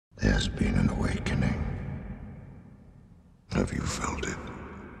has been an awakening. Have you felt it?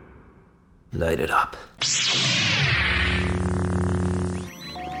 Light it up.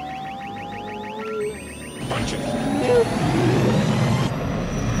 Punch it.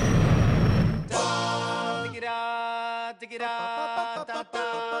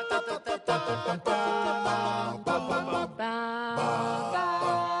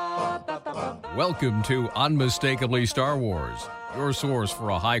 Welcome to Unmistakably Star Wars, your source for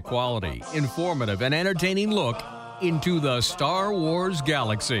a high-quality, informative, and entertaining look into the Star Wars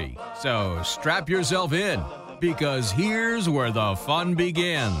galaxy. So strap yourself in, because here's where the fun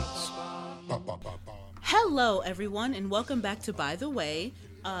begins. Hello, everyone, and welcome back to By the Way,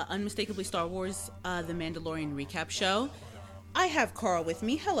 Unmistakably Star Wars, the Mandalorian recap show. I have Carl with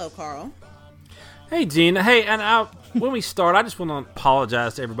me. Hello, Carl. Hey, Gina. Hey, and when we start, I just want to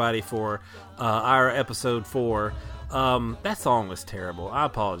apologize to everybody for our episode 4. That song was terrible. I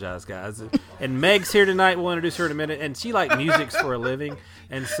apologize, guys. And Meg's here tonight. We'll introduce her in a minute. And she musics for a living.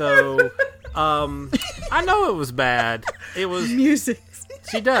 And so, I know it was bad. It was music.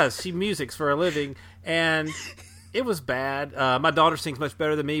 She does. She musics for a living. And it was bad. My daughter sings much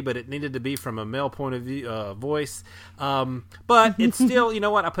better than me, but it needed to be from a male point of view, voice. But it's still, you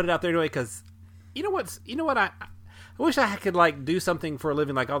know what? I put it out there anyway because, you know what? I wish I could do something for a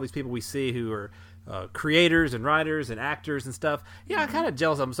living like all these people we see who are creators and writers and actors and stuff. Yeah, I kind of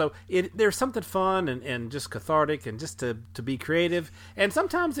jealous of them. So there's something fun and just cathartic and just to be creative. And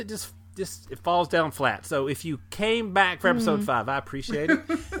sometimes it just it falls down flat. So if you came back for episode 5, I appreciate it.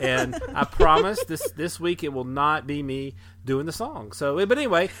 And I promise this week it will not be me doing the song. So, but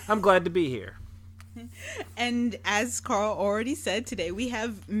anyway, I'm glad to be here. And as Carl already said, today we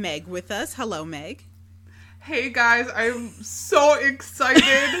have Meg with us. Hello, Meg. Hey guys, I'm so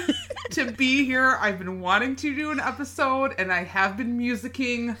excited to be here. I've been wanting to do an episode, and I have been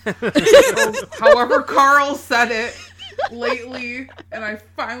musicking, however Carl said it, lately, and I'm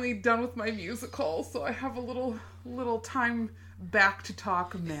finally done with my musical, so I have a little time back to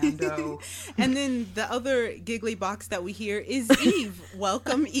talk Mando. And then the other giggly box that we hear is Eve.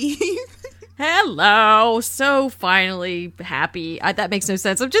 Welcome, Eve. Hello. So finally happy. That makes no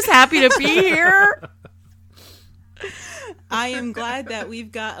sense. I'm just happy to be here. I am glad that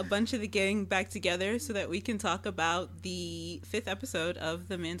we've got a bunch of the gang back together so that we can talk about the 5th episode of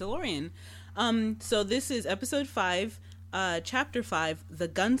The Mandalorian. So this is episode 5, chapter 5, The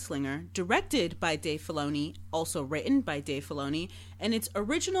Gunslinger, directed by Dave Filoni, also written by Dave Filoni, and its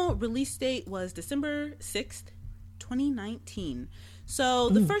original release date was December 6th, 2019. So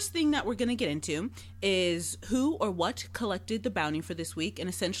the first thing that we're going to get into is who or what collected the bounty for this week, and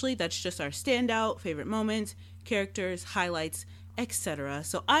essentially that's just our standout, favorite moments, characters, highlights, etc.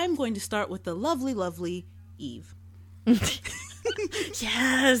 So I'm going to start with the lovely, lovely Eve.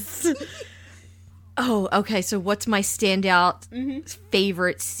 Yes! Oh, okay, so what's my standout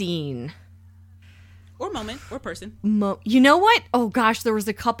favorite scene? Or moment, or person. You know what? Oh gosh, there was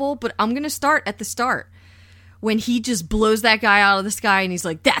a couple, but I'm going to start at the start. When he just blows that guy out of the sky and he's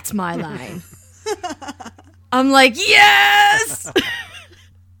like, that's my line. I'm like, yes!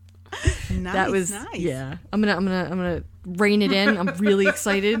 Nice, that was nice. Yeah. I'm gonna rein it in. I'm really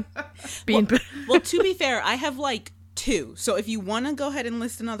excited. Well, to be fair, I have 2. So if you want to go ahead and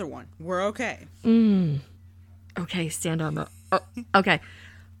list another one, we're okay. Okay, stand on the. Oh, okay.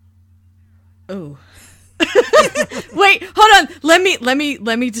 Oh. Wait, hold on. Let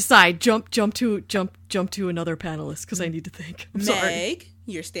me decide. Jump to another panelist because I need to think. I'm sorry. Meg,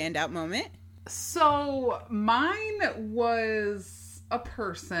 your standout moment. So mine was a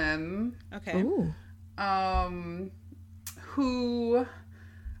person. Okay. Ooh. Who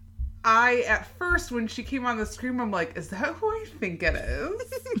I, at first, when she came on the screen, I'm like, is that who I think it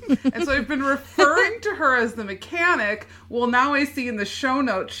is? And so I've been referring to her as the mechanic. Well, now I see in the show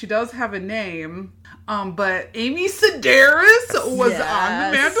notes she does have a name. But Amy Sedaris was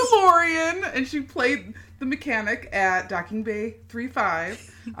on The Mandalorian, and she played the mechanic at Docking Bay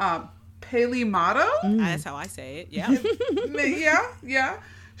 3-5. Paley Motto? That's how I say it, yeah. Yeah.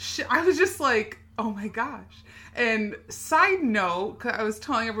 I was just like, oh my gosh. And side note, 'cause I was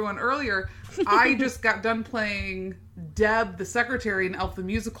telling everyone earlier, I just got done playing Deb the Secretary in Elf the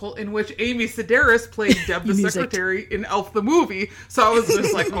Musical, in which Amy Sedaris played Deb the Secretary in Elf the Movie. So I was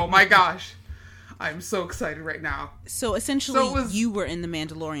just like, oh my gosh. I'm so excited right now. So essentially, you were in The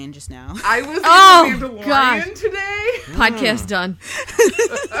Mandalorian just now. I was in The Mandalorian today. Podcast done.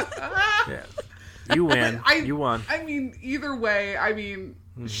 Yeah. You win. You won. I mean, either way,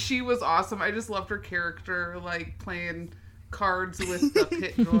 she was awesome. I just loved her character, playing cards with the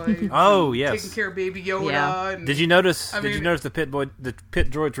pit droids. Oh, yes. Taking care of Baby Yoda. Yeah. And, Did you notice? I Did you mean- notice the pit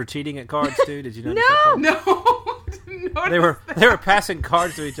droids were cheating at cards too? Did you notice? No! that part? No, didn't notice They were passing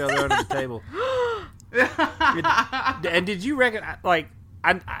cards to each other under the table. And did you recognize, like,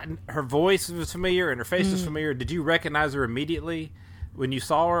 her voice was familiar and her face was familiar? Did you recognize her immediately when you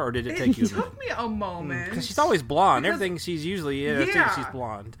saw her, or did it take you a It minute? took me a moment. Because she's always blonde. Because- Everything she's usually in, I think Yeah. she's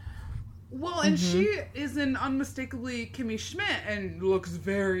blonde. Well, and she is an unmistakably Kimmy Schmidt and looks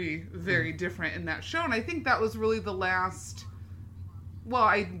very, very different in that show. And I think that was really the last. Well,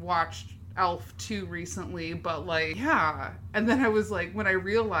 I watched Elf 2 recently, but like, yeah. And then I was like, when I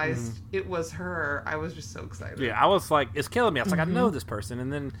realized it was her, I was just so excited. Yeah, I was like, it's killing me. I was like, I know this person.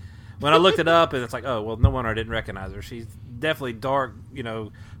 And then when I looked it up, and it's like, oh, well, no wonder I didn't recognize her. She's definitely dark,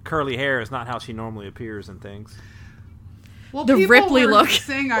 curly hair is not how she normally appears and things. Well, The people Ripley were look.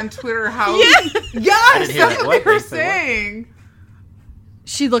 saying on Twitter how. Yeah. Yes, hear that's that. what What? they were They say what? saying.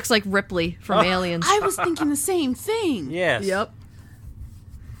 She looks like Ripley from Aliens. I was thinking the same thing. Yes.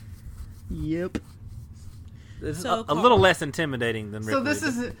 Yep. It's So, a little less intimidating than Ripley.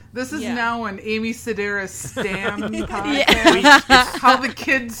 So this is Yeah. now an Amy Sedaris stan podcast. How the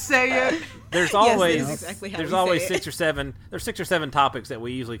kids say it. There's Yes, always that's exactly how there's we always say it. 6 or 7. There's 6 or 7 topics that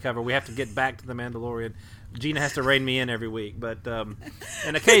we usually cover. We have to get back to the Mandalorian. Gina has to rein me in every week, but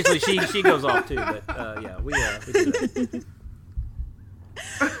and occasionally she goes off too. But yeah, we do that.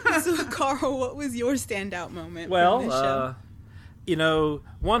 So, Carl, what was your standout moment from this show? Well,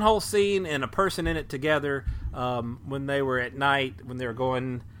 one whole scene and a person in it together when they were at night, when they were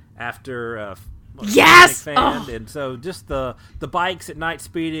going after Yes! Fan, and so just the bikes at night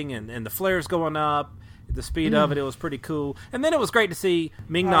speeding and the flares going up, the speed of it was pretty cool. And then it was great to see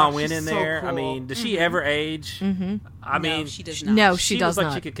Ming-Na win she's in so there. I cool. mean, does she ever age? Mm-hmm. I mean, No, she does not. No, she does was like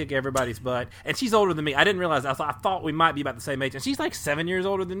not. she could kick everybody's butt, and she's older than me. I didn't realize. I thought we might be about the same age, and she's like 7 years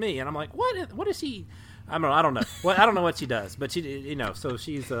older than me. And I'm like, what is she? I don't know. I don't know what she does, but she, so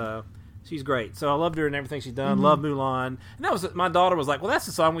she's great. So I loved her and everything she's done. Love Mulan, and that was my daughter was like, well, that's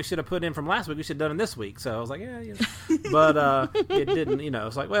the song we should have put in from last week. We should have done it this week. So I was like, yeah. But it didn't.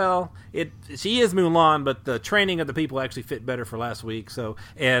 It's like, well, she is Mulan, but the training of the people actually fit better for last week. So,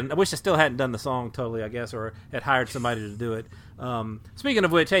 and I wish I still hadn't done the song totally, I guess, or had hired somebody to do it. Speaking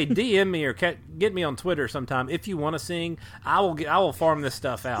of which, hey, DM me or get me on Twitter sometime if you want to sing. I will farm this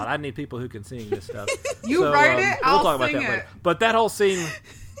stuff out. I need people who can sing this stuff. You write it, I'll sing later. it. But that whole scene,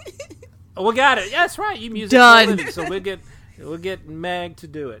 we got it. Yeah, that's right. You music Done. for a living, so we'll get Mag to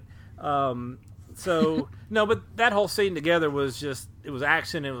do it. So no, but that whole scene together was it was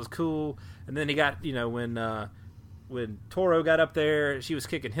action. It was cool. And then he got when Toro got up there, she was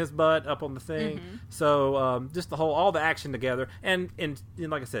kicking his butt up on the thing. Mm-hmm. So just all the action together, and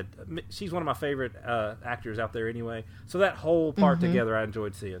like I said, she's one of my favorite actors out there anyway. So that whole part together, I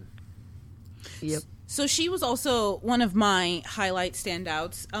enjoyed seeing. Yep. So she was also one of my highlight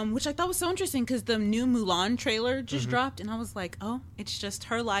standouts, which I thought was so interesting because the new Mulan trailer just dropped, and I was like, oh, it's just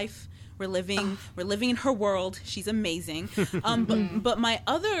her life. We're living in her world. She's amazing. But my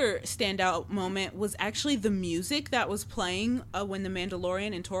other standout moment was actually the music that was playing when the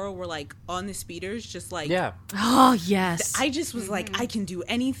Mandalorian and Toro were like on the speeders, just like Yeah. Oh, yes. I just was like, I can do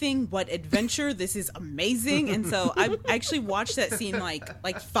anything. What adventure! This is amazing. And so I actually watched that scene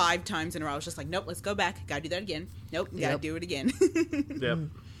like 5 times in a row. I was just like, nope, let's go back. Gotta do that again. Nope, gotta do it again. Yep.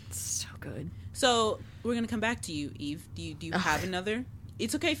 So good. So we're gonna come back to you, Eve. Do you have another?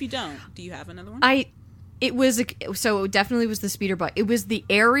 It's okay if you don't. Do you have another one? So it definitely was the speeder bike. It was the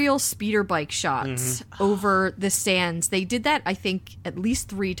aerial speeder bike shots over the sands. They did that, I think, at least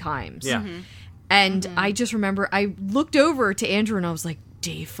 3 times. Yeah. And I just remember I looked over to Andrew and I was like,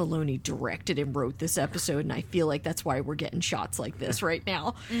 Dave Filoni directed and wrote this episode, and I feel like that's why we're getting shots like this right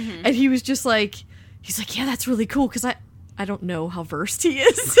now. And he was just like, yeah, that's really cool, because I don't know how versed he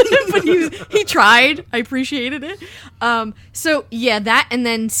is, but he tried. I appreciated it. So yeah, that, and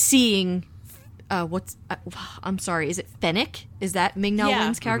then seeing I'm sorry, is it Fennec? Is that Ming-Na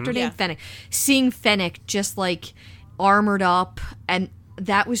Wen's character name? Yeah. Fennec. Seeing Fennec just like armored up, and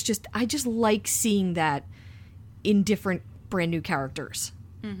that was just, I just like seeing that in different brand new characters.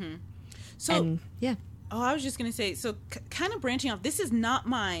 So And yeah. Oh, I was just gonna say, so kind of branching off. This is not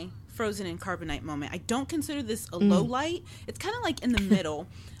my Frozen and Carbonite moment. I don't consider this a low light. It's kind of like in the middle.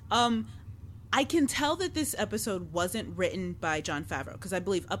 I can tell that this episode wasn't written by Jon Favreau, because I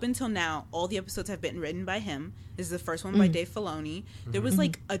believe up until now all the episodes have been written by him. This is the first one by Dave Filoni. There was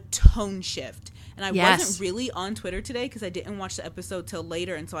like a tone shift, and I wasn't really on Twitter today because I didn't watch the episode till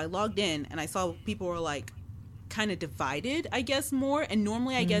later, and so I logged in and I saw people were like, kind of divided, I guess, more. And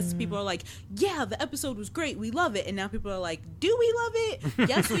normally, I guess, people are like, yeah, the episode was great, we love it. And now people are like, do we love it?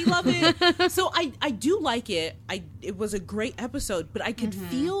 Yes, we love it. So I do like it. It was a great episode, but I could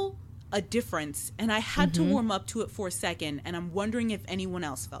feel a difference, and I had to warm up to it for a second, and I'm wondering if anyone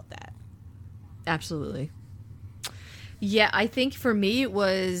else felt that. Absolutely. Yeah, I think for me it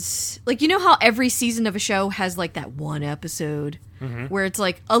was like, you know how every season of a show has like that one episode where it's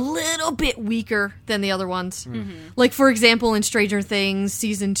like a little bit weaker than the other ones. Like, for example, in Stranger Things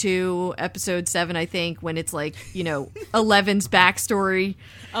season 2 episode 7, I think, when it's like, you know, Eleven's backstory.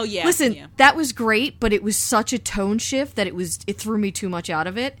 Oh yeah. Listen, that was great, but it was such a tone shift that it threw me too much out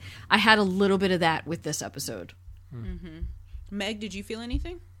of it. I had a little bit of that with this episode. Meg, did you feel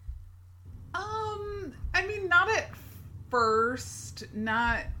anything? I mean, not at first,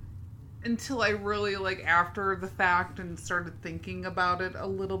 not until I really, like, after the fact and started thinking about it a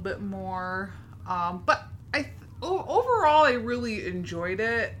little bit more. But overall, I really enjoyed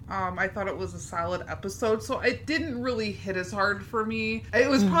it. I thought it was a solid episode, so it didn't really hit as hard for me. It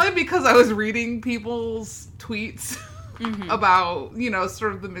was probably because I was reading people's tweets about, you know,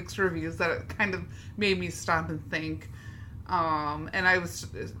 sort of the mixed reviews that it kind of made me stop and think. And I was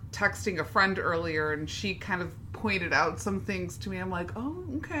texting a friend earlier, and she kind of pointed out some things to me. I'm like, oh,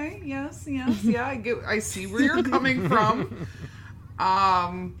 okay, yes, yeah, I see where you're coming from.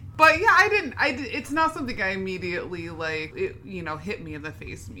 But yeah, it's not something I immediately, like, it, you know, hit me in the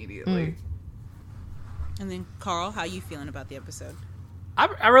face immediately. And then, Carl, how you feeling about the episode?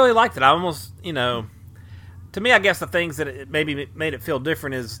 I really liked it. I almost, you know, to me, I guess the things that it maybe made it feel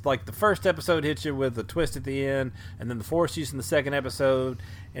different is, like, the first episode hits you with a twist at the end, and then the force use in the second episode.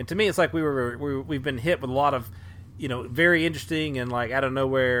 And to me, it's like we've been hit with a lot of, you know, very interesting and, like, out of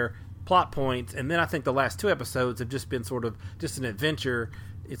nowhere plot points. And then I think the last 2 episodes have just been sort of just an adventure.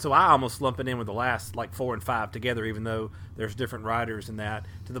 So I almost lump it in with the last, like, 4 and 5 together, even though there's different writers in that,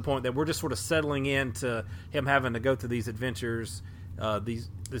 to the point that we're just sort of settling into him having to go through these adventures,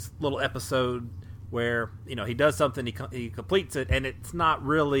 this little episode where, you know, he does something, he completes it, and it's not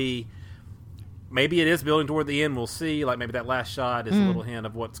really, maybe it is building toward the end, we'll see, like maybe that last shot is a little hint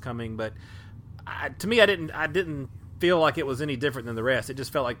of what's coming, but to me, I didn't feel like it was any different than the rest. It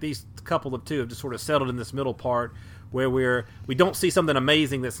just felt like these couple of 2 have just sort of settled in this middle part where we don't see something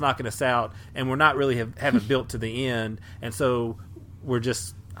amazing that's knocking us out, and we're not really haven't built to the end, and so we're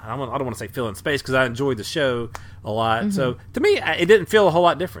just, I don't want to say filling space, because I enjoyed the show a lot. So to me, it didn't feel a whole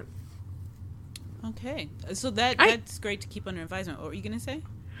lot different. Okay, so that's great to keep under advisement. What were you going to say?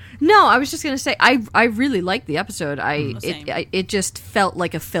 No, I was just going to say I really liked the episode. It just felt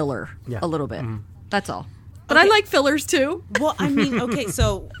like a filler a little bit. That's all. But I like fillers too. Well, I mean, okay,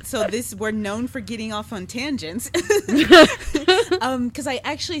 so this, we're known for getting off on tangents. Because I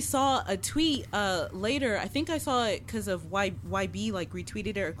actually saw a tweet later. I think I saw it because of YB, like,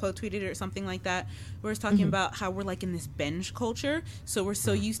 retweeted it or quote tweeted it or something like that, where it's talking about how we're, like, in this binge culture. So we're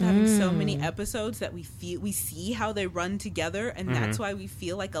so used to having so many episodes that we see how they run together, and that's why we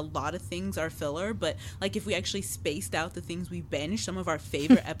feel like a lot of things are filler. But, like, if we actually spaced out the things we binge, some of our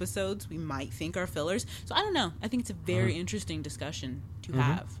favorite episodes we might think are fillers. So I don't know. I think it's a very interesting discussion to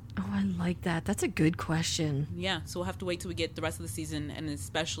have. Oh, I like that. That's a good question. Yeah, so we'll have to wait till we get the rest of the season, and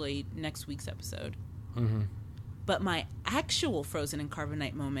especially next week's episode. But my actual Frozen and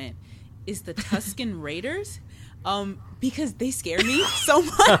Carbonite moment is the Tusken Raiders, because they scare me so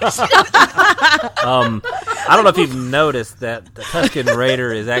much. I don't know if you've noticed that the Tusken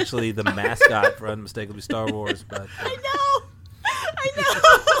Raider is actually the mascot for Unmistakably Star Wars, but I know.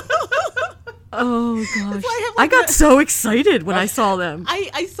 Oh gosh, I got so excited when I saw them.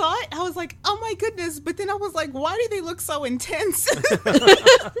 I saw it. I was like, oh my goodness! But then I was like, why do they look so intense?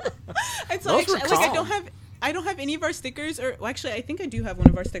 And so actually, like, I don't have any of our stickers, or, well, actually, I think I do have one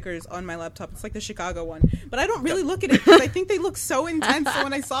of our stickers on my laptop. It's like the Chicago one, but I don't really look at it because I think they look so intense. So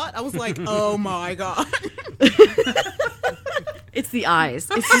when I saw it, I was like, oh my god. It's the eyes.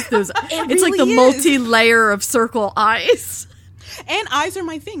 It's just those. It's really like the multi-layer of circle eyes. And eyes are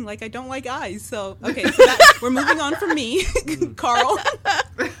my thing. Like, I don't like eyes. So, okay, so we're moving on from me. Carl.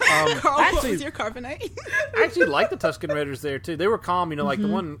 Carl, what was your Carbonite? I actually like the Tusken Raiders there, too. They were calm, you know, like the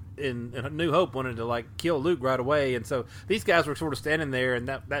one in New Hope wanted to, like, kill Luke right away. And so these guys were sort of standing there, and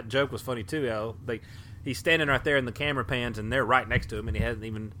that joke was funny, too. How he's standing right there in the camera pans, and they're right next to him, and he hasn't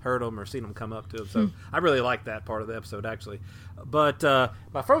even heard them or seen them come up to him. So I really like that part of the episode, actually. But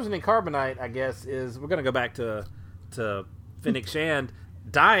my Frozen and Carbonite, I guess, is we're going to go back to Fennec Shand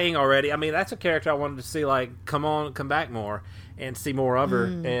dying already. I mean, that's a character I wanted to see, like, come back more and see more of her.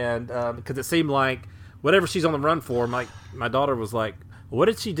 And because it seemed like whatever she's on the run for, my daughter was like, what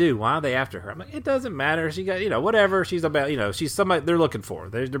did she do? Why are they after her? I'm like, it doesn't matter. She got, whatever. She's about, she's somebody they're looking for.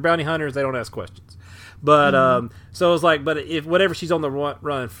 They're bounty hunters. They don't ask questions. But so it was like, but if whatever she's on the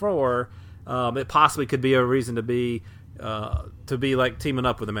run for, it possibly could be a reason to be like teaming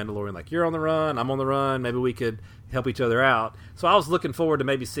up with the Mandalorian. Like, you're on the run, I'm on the run. Maybe we could help each other out. So I was looking forward to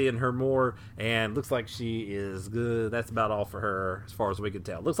maybe seeing her more, and looks like she is good. That's about all for her as far as we can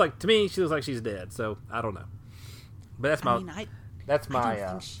tell. To me, she looks like she's dead. So I don't know. But that's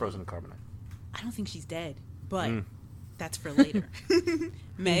my frozen carbonite. I don't think she's dead, but that's for later.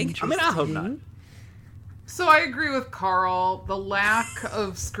 Meg? I mean, I hope not. So I agree with Carl. The lack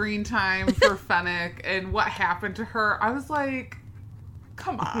of screen time for Fennec and what happened to her, I was like,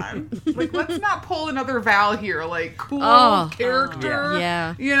 come on. Like, let's not pull another Val here. Like, cool character.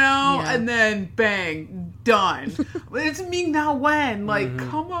 Yeah. And then bang, done. It's me now when? Like,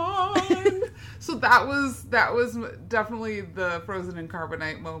 come on. So that was definitely the Frozen and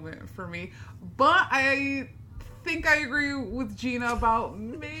Carbonite moment for me. But I think I agree with Gina about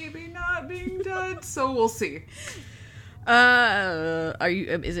maybe not being dead, so we'll see. Are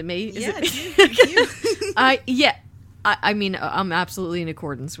you? Is it me? I mean, I'm absolutely in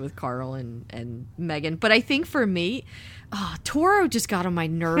accordance with Carl and Megan, but I think for me, Toro just got on my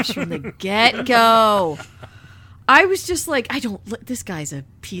nerves from the get-go. I was just like, this guy's a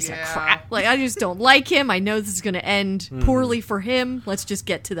piece of crap. Like, I just don't like him. I know this is going to end poorly for him. Let's just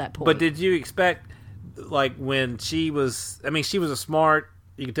get to that point. But did you expect, like, when she was a smart,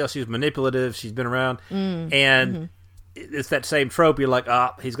 you can tell she was manipulative, she's been around, and it's that same trope. You're like,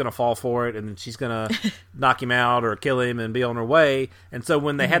 he's going to fall for it, and then she's going to knock him out or kill him and be on her way. And so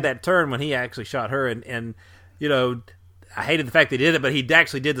when they had that turn, when he actually shot her, and I hated the fact they did it, but he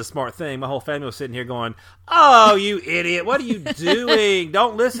actually did the smart thing. My whole family was sitting here going, "Oh, you idiot! What are you doing?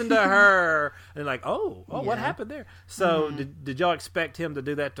 Don't listen to her!" And like, "Oh, what happened there?" So, did y'all expect him to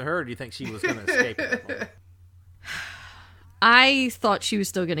do that to her? Or do you think she was going to escape it? I thought she was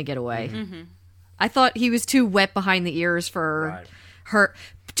still going to get away. I thought he was too wet behind the ears for her.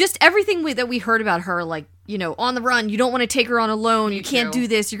 Just everything that we heard about her, like, on the run. You don't want to take her on alone. You can't do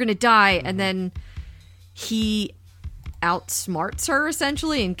this. You're going to die. And then he outsmarts her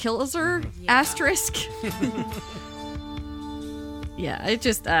essentially and kills her. Asterisk. I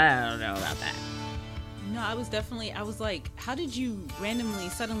don't know about that. No, I was like, how did you randomly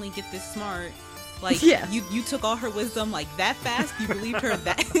suddenly get this smart? Like, you took all her wisdom like that fast? You believed her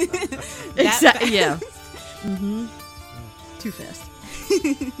that exactly fast? Yeah. Too fast.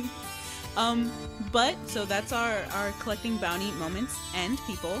 But so that's our collecting bounty moments and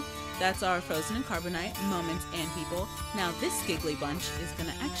people. That's our Frozen and Carbonite moments and people. Now this Skiggly bunch is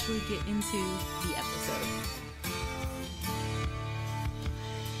gonna actually get into the episode.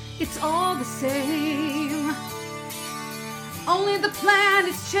 It's all the same. Only the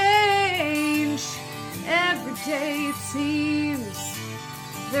planets change. Every day it seems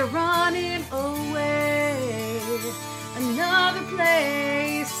they're running away. Another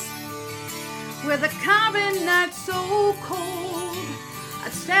place where the carbonite's so cold.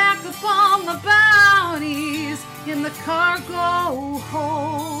 I'd stack up all my bounties in the cargo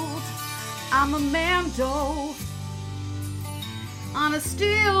hold. I'm a Mando. On a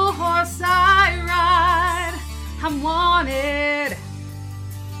steel horse I ride. I'm wanted,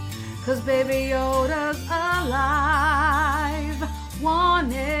 'cause Baby Yoda's alive.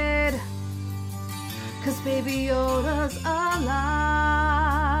 Wanted, 'cause Baby Yoda's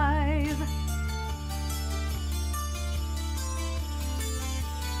alive.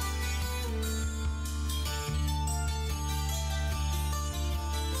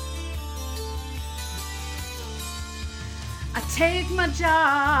 I take my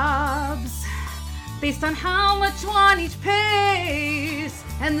jobs based on how much one each pays,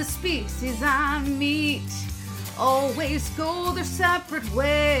 and the species I meet always go their separate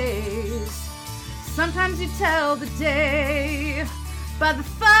ways. Sometimes you tell the day by the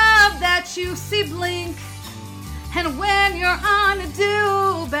fog that you see blink, and when you're on a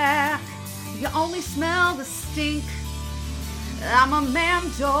do-back, you only smell the stink. I'm a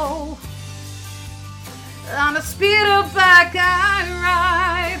Mando. On a speeder bike I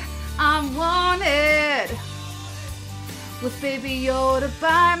ride. I'm wanted, with Baby Yoda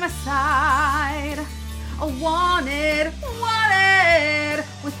by my side. Wanted,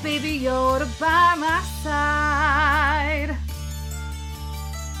 with Baby Yoda by my side.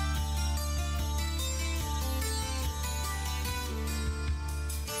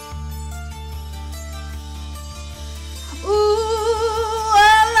 Ooh,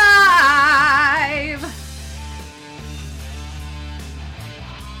 alive.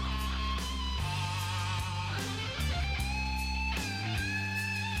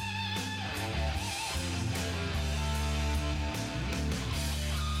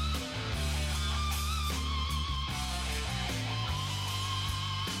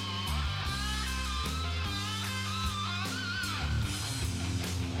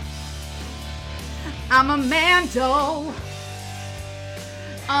 I'm a Mando.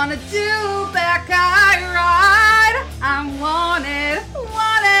 On a do-back I ride. I'm wanted,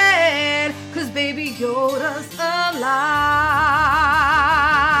 wanted. 'Cause baby Yoda's alive.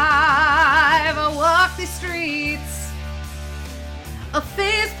 I walk these streets. A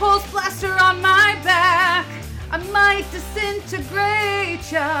phase pulse blaster on my back. I might disintegrate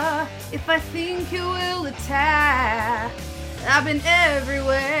ya if I think you will attack. I've been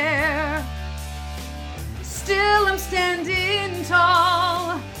everywhere. Still I'm standing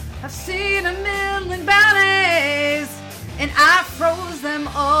tall. I've seen a million bounties, and I froze them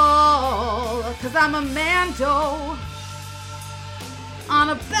all. 'Cause I'm a Mando. On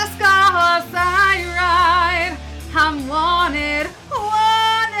a Beskar horse I ride. I'm wanted,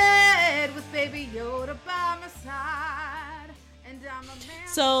 wanted, with baby Yoda by my side. And I'm a Mando.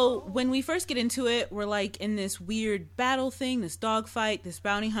 So when we first get into it, we're like in this weird battle thing, this dogfight. This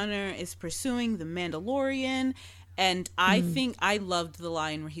bounty hunter is pursuing the Mandalorian. And I think I loved the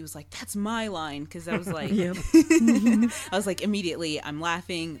line where he was like, "That's my line," because I was like, I was like, immediately, I'm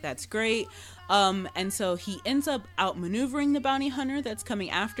laughing. That's great. And so he ends up outmaneuvering the bounty hunter that's coming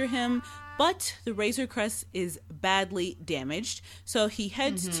after him. But the Razor Crest is badly damaged. So he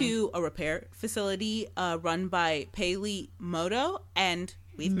heads to a repair facility run by Peli Moto. And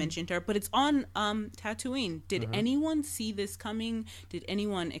we've mentioned her, but it's on Tatooine. Did anyone see this coming? Did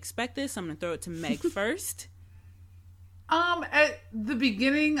anyone expect this? I'm going to throw it to Meg first. At the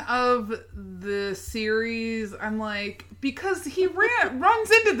beginning of the series, I'm like, because he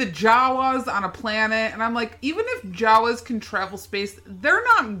runs into the Jawas on a planet, and I'm like, even if Jawas can travel space, they're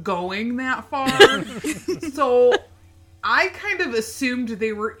not going that far. So I kind of assumed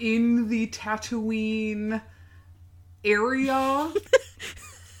they were in the Tatooine area.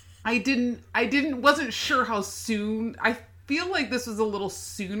 Wasn't sure how soon. I feel like this was a little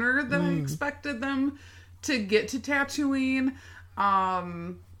sooner than I expected them to get to Tatooine.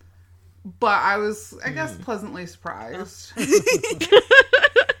 But I was, I guess, pleasantly surprised.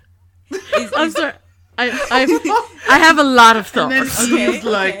 I'm sorry. I have a lot of thoughts. And then she's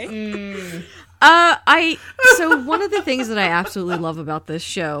like, So one of the things that I absolutely love about this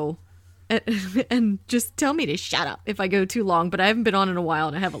show, and just tell me to shut up if I go too long, but I haven't been on in a while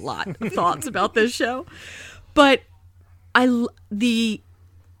and I have a lot of thoughts about this show. But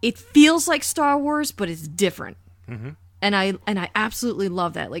it feels like Star Wars, but it's different. And I absolutely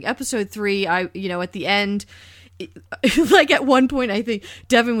love that. Like episode 3, at the end, like at one point, I think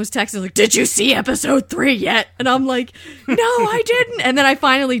Devin was texting like, "Did you see episode 3 yet?" And I'm like, "No, I didn't." And then I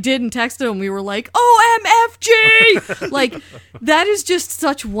finally did and texted him. We were like, "OMFG!" Like that is just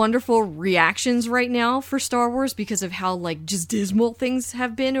such wonderful reactions right now for Star Wars because of how like just dismal things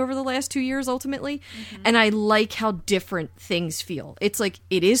have been over the last 2 years ultimately. And I like how different things feel. It's like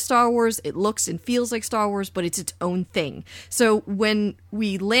it is Star Wars. It looks and feels like Star Wars, but it's its own thing. So when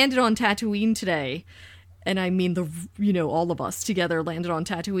we landed on Tatooine today, and I mean all of us together landed on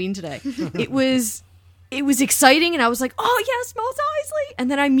Tatooine today. It was exciting, and I was like, "Oh yes, Mos Eisley!" And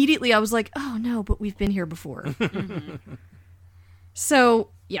then I was like, "Oh no, but we've been here before." So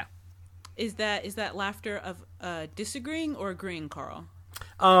yeah, is that laughter of disagreeing or agreeing, Carl?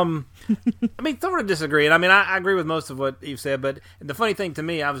 I mean, sort of disagreeing. I mean, I agree with most of what you've said, but the funny thing to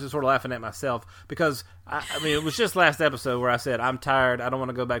me, I was just sort of laughing at myself because, I mean, it was just last episode where I said, "I'm tired. I don't want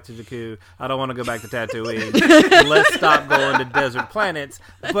to go back to Jakku. I don't want to go back to Tatooine. Let's stop going to desert planets."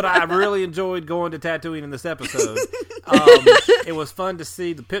 But I really enjoyed going to Tatooine in this episode. It was fun to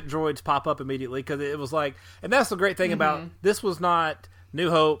see the pit droids pop up immediately because it was like, and that's the great thing about this was not New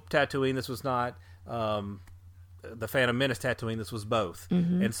Hope Tatooine. This was not the Phantom Menace Tatooine. This was both.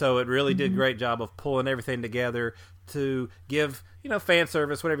 And so it really did a great job of pulling everything together to give, fan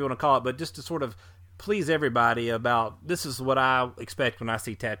service, whatever you want to call it, but just to sort of please everybody about this is what I expect when I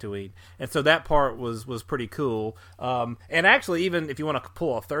see Tatooine. And so that part was pretty cool. And actually, even if you want to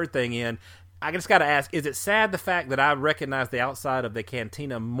pull a third thing in, I just got to ask, is it sad the fact that I recognize the outside of the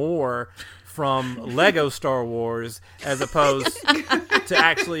cantina more from Lego Star Wars as opposed to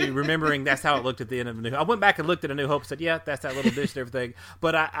actually remembering that's how it looked at the end of the New Hope? I went back and looked at A New Hope and said, yeah, that's that little dish and everything.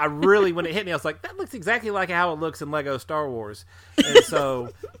 But I really, when it hit me, I was like, that looks exactly like how it looks in Lego Star Wars. And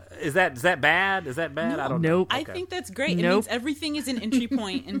so, is that bad? Is that bad? No, I don't know. I think that's great. It means everything is an entry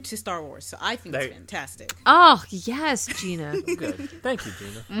point into Star Wars. So I think it's fantastic. Oh, yes, Gina. Good. Thank you,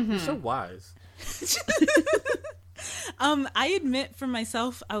 Gina. You're so wise. I admit for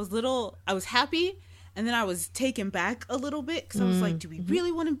myself, I was happy, and then I was taken back a little bit because I was like, do we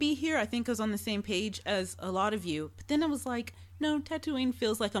really want to be here? I think I was on the same page as a lot of you. But then I was like, Tatooine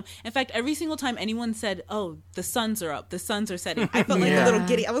feels like home. In fact, every single time anyone said, "Oh, the suns are up, the suns are setting," I felt like a little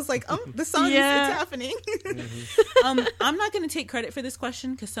giddy. I was like, "Oh, the sun, it's happening." I'm not going to take credit for this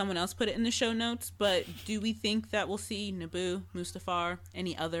question because someone else put it in the show notes. But do we think that we'll see Naboo, Mustafar,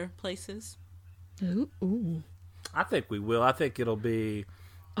 any other places? Ooh. I think we will. I think it'll be.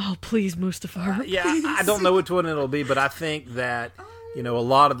 Oh, please, Mustafar. Yeah, I don't know which one it'll be, but I think that, a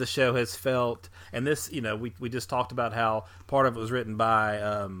lot of the show has felt, and this, we just talked about how part of it was written by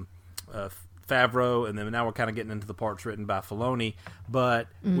Favreau, and then now we're kind of getting into the parts written by Filoni, but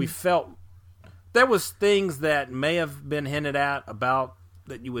we felt there was things that may have been hinted at about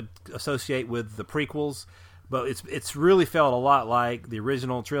that you would associate with the prequels, but it's really felt a lot like the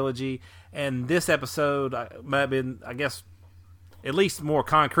original trilogy, and this episode might have been, I guess, at least more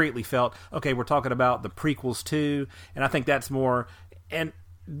concretely felt, okay, we're talking about the prequels too, and I think that's more, and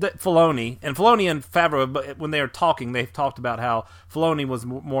Filoni and Favreau, but when they were talking, they've talked about how Filoni was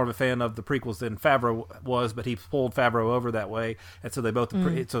more of a fan of the prequels than Favreau was, but he pulled Favreau over that way, and so they both,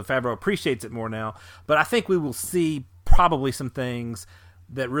 so Favreau appreciates it more now, but I think we will see probably some things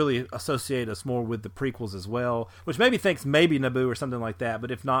that really associate us more with the prequels as well, which maybe thinks maybe Naboo or something like that. But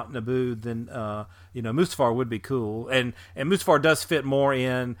if not Naboo, then Mustafar would be cool, and Mustafar does fit more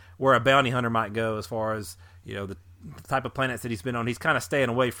in where a bounty hunter might go as far as the type of planets that he's been on. He's kind of staying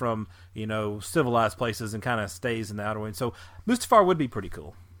away from civilized places and kind of stays in the outer ring. So Mustafar would be pretty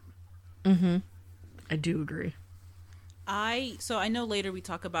cool. I do agree. I know later we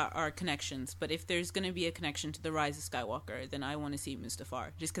talk about our connections, but if there's going to be a connection to the Rise of Skywalker, then I want to see Mustafar,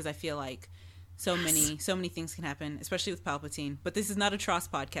 just because I feel like so many things can happen, especially with Palpatine. But this is not a Tross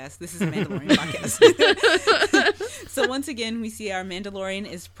podcast. This is a Mandalorian podcast. So once again, we see our Mandalorian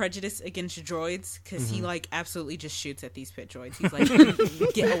is prejudiced against droids because he absolutely just shoots at these pit droids. He's like,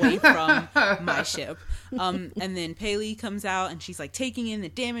 get away from my ship. And then Paley comes out and she's like taking in the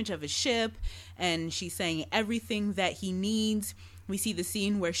damage of his ship, and she's saying everything that he needs. We see the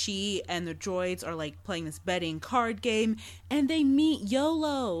scene where she and the droids are like playing this betting card game, and they meet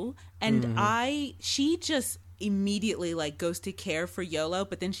YOLO, and she just immediately like goes to care for YOLO,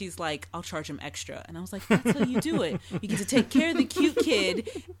 but then she's like, I'll charge him extra. And I was like, that's how you do it. You get to take care of the cute kid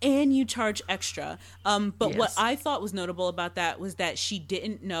and you charge extra. But what I thought was notable about that was that she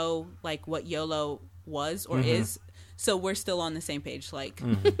didn't know like what YOLO was or is. So we're still on the same page. Like,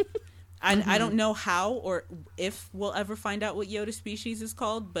 I don't know how or if we'll ever find out what Yoda species is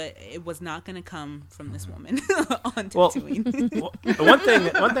called, but it was not going to come from this woman on Tatooine. Well, one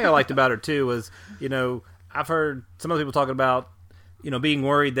thing I liked about her too was, I've heard some other people talking about, being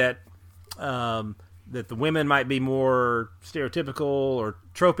worried that that the women might be more stereotypical or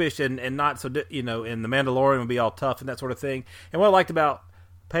tropish and not so, and the Mandalorian would be all tough and that sort of thing. And what I liked about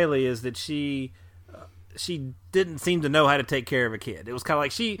Paley is that she didn't seem to know how to take care of a kid. It was kind of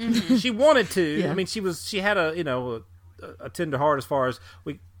like she wanted to. Yeah. I mean, she had a tender heart as far as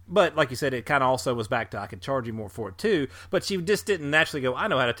but like you said, it kind of also was back to I could charge you more for it too. But she just didn't naturally go, I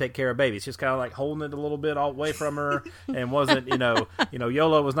know how to take care of babies. She was kind of like holding it a little bit away from her and wasn't,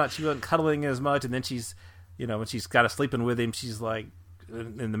 YOLO she wasn't cuddling as much. And then she's, when she's kind of sleeping with him, she's like,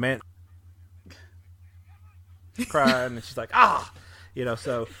 and the man crying and she's like,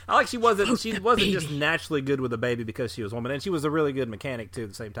 so I like she wasn't just naturally good with a baby because she was a woman, and she was a really good mechanic too at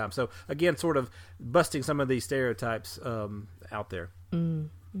the same time. So again, sort of busting some of these stereotypes out there.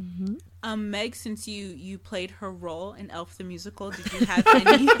 Meg, since you played her role in Elf the Musical, did you have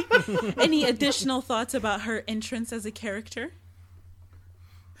any additional thoughts about her entrance as a character?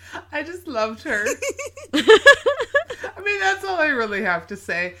 I just loved her. I mean, that's all I really have to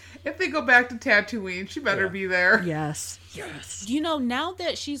say. If they go back to Tatooine, she better be there. Yes. Now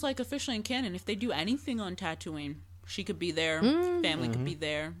that she's like officially in canon, if they do anything on Tatooine, she could be there, family could be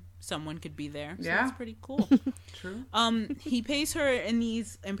there, someone could be there. So that's pretty cool. True. He pays her in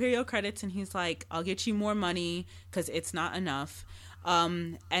these Imperial credits, and he's like, I'll get you more money because it's not enough.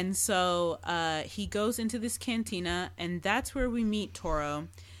 And so he goes into this cantina, and that's where we meet Toro.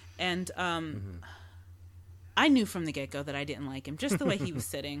 And I knew from the get-go that I didn't like him, just the way he was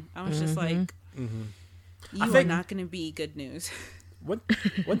sitting. I was just like, you are not going to be good news. One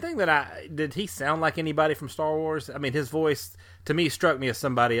thing did he sound like anybody from Star Wars? I mean, his voice, to me, struck me as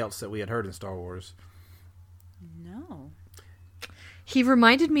somebody else that we had heard in Star Wars. No. He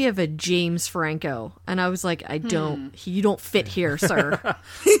reminded me of a James Franco, and I was like, you don't fit here, sir.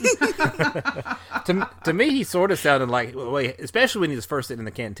 To me, he sort of sounded like, especially when he was first sitting in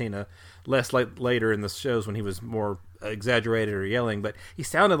the cantina, less later in the shows when he was more exaggerated or yelling, but he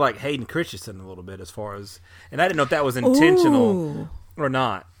sounded like Hayden Christensen a little bit as far as, and I didn't know if that was intentional. or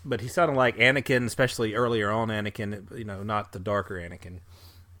not. But he sounded like Anakin, especially earlier on Anakin, not the darker Anakin.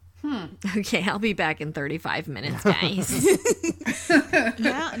 Okay, I'll be back in 35 minutes, guys.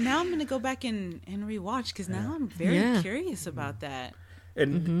 Now I'm going to go back and rewatch, because now I'm very curious about that.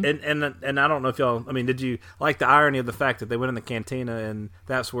 And I don't know if y'all, did you like the irony of the fact that they went in the cantina and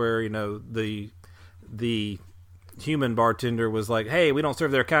that's where, the human bartender was like, hey, we don't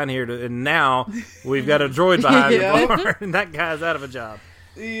serve their kind here, and now we've got a droid behind the bar, and that guy's out of a job.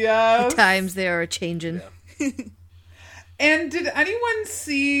 Yeah. The times they are changing. Yeah. And did anyone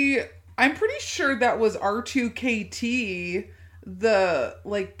see, I'm pretty sure that was R2KT, the,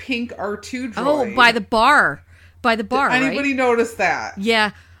 pink R2 droid. Oh, by the bar. Did anybody notice that?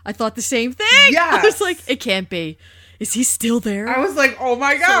 Yeah, I thought the same thing. Yes. I was like, it can't be. Is he still there? I was like, oh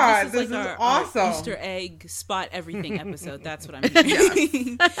my god, so this is awesome. Our Easter egg spot everything episode. That's what I'm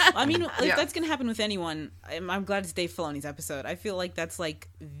hearing. If that's going to happen with anyone, I'm glad it's Dave Filoni's episode. I feel like that's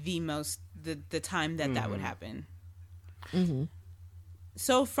the time that would happen. Mm-hmm.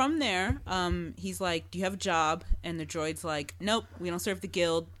 So from there, he's like, do you have a job? And the droid's like, nope, we don't serve the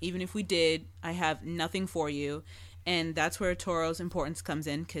guild. Even if we did, I have nothing for you. And that's where Toro's importance comes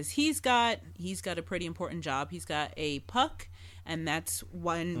in, because he's got a pretty important job. He's got a puck, and that's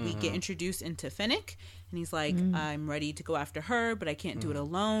when we get introduced into Fennec. And he's like, I'm ready to go after her, but I can't do it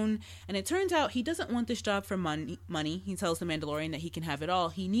alone. And it turns out he doesn't want this job for money. He tells the Mandalorian that he can have it all.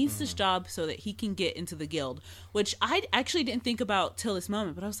 He needs this job so that he can get into the guild, which I actually didn't think about till this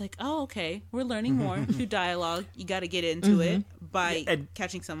moment. But I was like, oh, okay, we're learning more through dialogue. You got to get into it by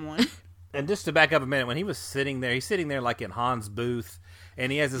catching someone. And just to back up a minute, when he was sitting there, he's sitting there like in Han's booth,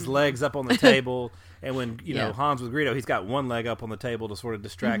 and he has his legs up on the table. And when Han's with Greedo, he's got one leg up on the table to sort of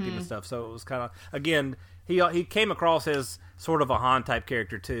distract him and stuff. So it was kind of, again, he came across as sort of a Han type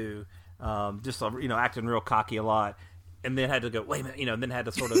character too, just acting real cocky a lot. And then had to go, wait a minute, and then had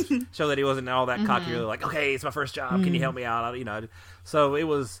to sort of show that he wasn't all that cocky. Really, like, okay, it's my first job. Can you help me out? So it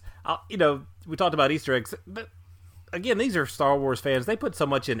was, we talked about Easter eggs, but. Again, these are Star Wars fans. They put so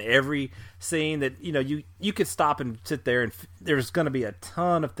much in every scene that, you could stop and sit there and there's going to be a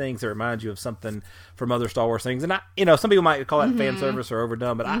ton of things that remind you of something from other Star Wars things. And, some people might call that fan service or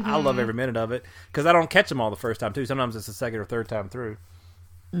overdone, but I love every minute of it because I don't catch them all the first time, too. Sometimes it's the second or third time through.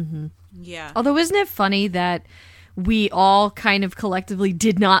 Mm-hmm. Yeah. Although, isn't it funny that we all kind of collectively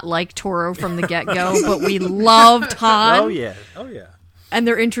did not like Toro from the get-go, but we loved Han? Oh, yeah. And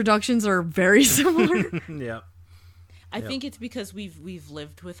their introductions are very similar. Yeah. I think it's because we've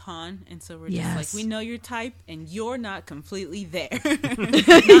lived with Han, and so we're just like, we know your type, and you're not completely there,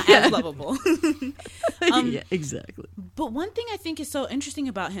 not as lovable. Yeah, exactly. But one thing I think is so interesting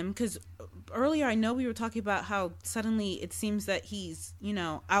about him, because earlier I know we were talking about how suddenly it seems that he's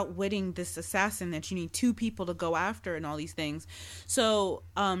outwitting this assassin that you need two people to go after and all these things. So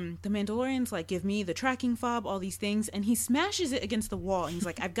the Mandalorian's like, give me the tracking fob, all these things, and he smashes it against the wall, and he's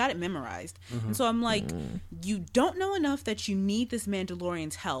like, I've got it memorized. And so I'm like, you don't know enough that you need this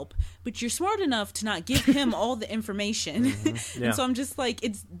Mandalorian's help, but you're smart enough to not give him all the information. And so I'm just like,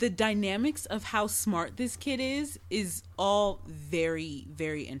 it's the dynamics of how smart this kid is all very,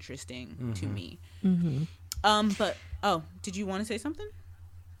 very interesting to me. But did you want to say something?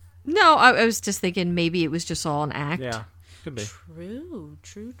 No, I was just thinking maybe it was just all an act. Yeah, could be.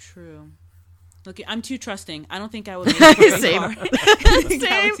 True. Look, I'm too trusting. I don't think I would make it very far. I think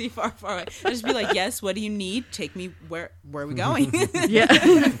I would see far away. I'd just be like, yes, what do you need? Take me where are we going? Yeah.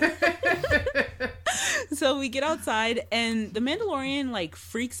 So we get outside, and the Mandalorian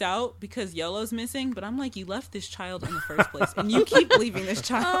freaks out because YOLO's missing. But I'm like, you left this child in the first place, and you keep leaving this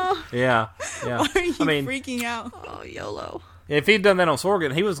child. Yeah. Why are you freaking out? Oh, YOLO. If he'd done that on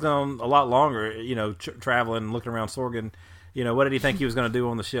Sorgan, he was gone a lot longer. Traveling, looking around Sorgan. What did he think he was going to do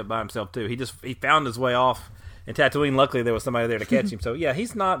on the ship by himself too? He found his way off in Tatooine. Luckily, there was somebody there to catch him. So yeah,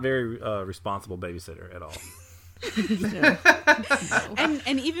 he's not very responsible babysitter at all. No.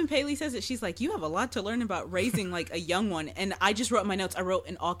 And even Paley says it. She's like, you have a lot to learn about raising a young one. And I just wrote in my notes. I wrote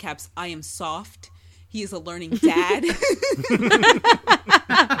in all caps, I am soft. He is a learning dad.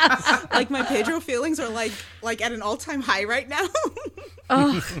 My Pedro feelings are like at an all-time high right now.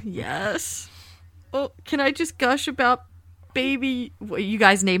 Oh yes. Oh, can I just gush about baby? Well, you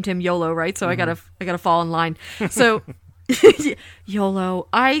guys named him YOLO, right? So I gotta fall in line. So YOLO,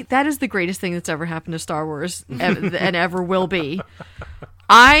 that is the greatest thing that's ever happened to Star Wars and ever will be.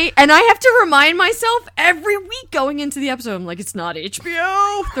 I have to remind myself every week going into the episode. I'm like, it's not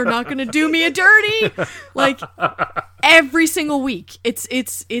HBO. They're not going to do me a dirty. Every single week.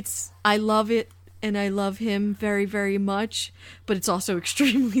 It's. I love it, and I love him very, very much. But it's also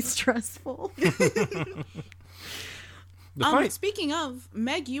extremely stressful. Speaking of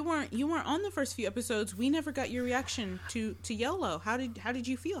Meg, you weren't on the first few episodes. We never got your reaction to YOLO. How did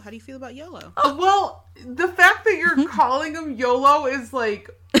you feel? How do you feel about YOLO? Well, the fact that you're calling him YOLO is like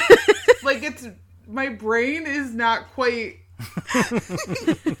it's my brain is not quite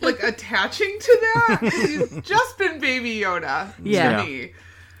like attaching to that. He's just been Baby Yoda to me.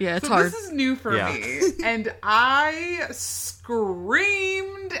 Yeah, it's so hard. This is new for me. And I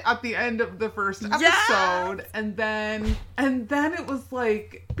screamed at the end of the first episode. And then it was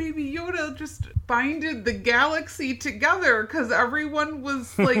like Baby Yoda just binded the galaxy together because everyone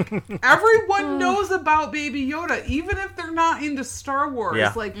was like, everyone knows about Baby Yoda, even if they're not into Star Wars.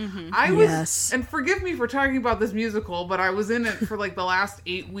 Yeah. Like I was, and forgive me for talking about this musical, but I was in it for like the last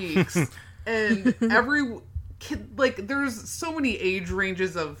 8 weeks. And like there's so many age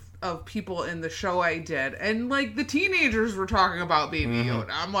ranges of people in the show I did, and like the teenagers were talking about Baby Yoda.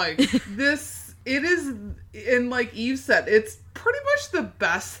 I'm like, it is, and like Eve said, it's pretty much the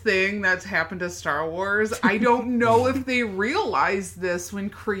best thing that's happened to Star Wars. I don't know if they realized this when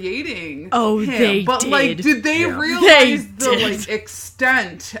creating him, they but did. like, did they realize the like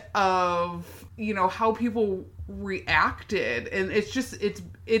extent of how people reacted? And it's just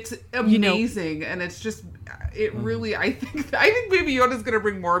it's amazing, and it's just it really I think Baby Yoda's gonna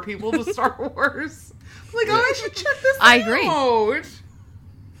bring more people to Star Wars. Like, I should check this out. I agree.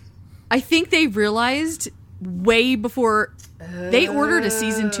 I think they realized way before they ordered a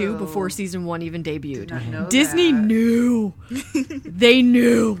season 2 before season 1 even debuted. Disney knew. They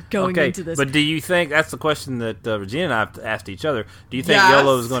knew going into this. But do you think that's the question that Regina and I have asked each other? Do you think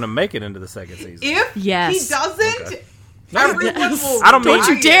YOLO is going to make it into the second season? If he doesn't, everyone will. I don't mean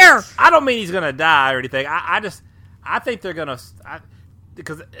you dare. I don't mean he's going to die or anything. I think they're going to,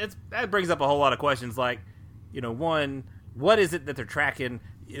 because that brings up a whole lot of questions. Like, one, what is it that they're tracking?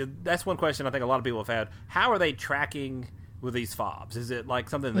 That's one question I think a lot of people have had. How are they tracking with these fobs? Is it like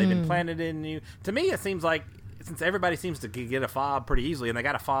something they've implanted in you? To me, it seems like, since everybody seems to get a fob pretty easily, and they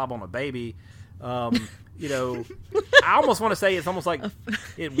got a fob on a baby, I almost want to say it's almost like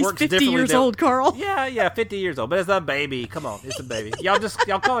it works 50 differently. years old, Carl. Yeah, 50 years old. But it's a baby. Come on, it's a baby. Y'all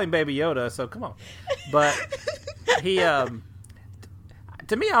call him Baby Yoda, so come on. But he, to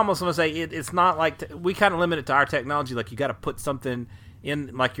me, I almost want to say it's not like we kind of limit it to our technology. Like, you got to put something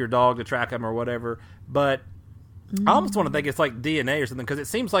in, like your dog, to track him or whatever. But I almost want to think it's like DNA or something, because it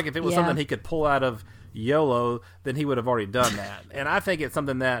seems like if it was something he could pull out of YOLO, then he would have already done that. And I think it's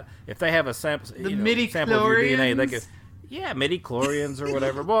something that if they have a sample of your DNA, they could, midi-chlorians or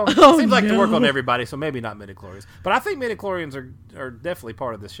whatever. Well, it seems like to work on everybody, so maybe not midi-chlorians. But I think midi-chlorians are definitely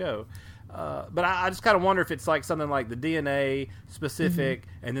part of the show. But I just kind of wonder if it's like something like the DNA specific,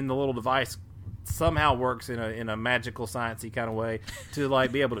 and then the little device somehow works in a magical sciencey kind of way to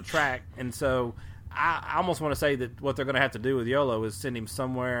like be able to track. And so I almost want to say that what they're going to have to do with YOLO is send him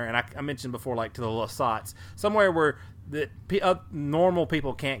somewhere, and I mentioned before, like to the Lasats, somewhere where normal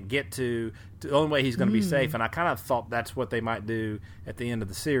people can't get to. The only way he's going to be safe, and I kind of thought that's what they might do at the end of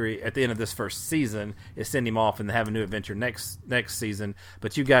the series, at the end of this first season, is send him off and have a new adventure next season.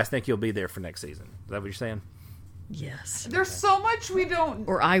 But you guys think he'll be there for next season? Is that what you're saying? Yes. There's so much we don't.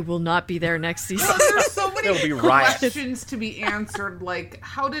 Or I will not be there next season. There's so many It'll be riot. questions to be answered. Like,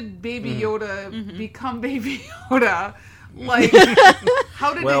 how did Baby Yoda become Baby Yoda? Like,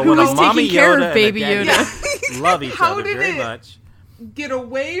 how did Who was taking care of Baby Yoda love each how other did very it much. Get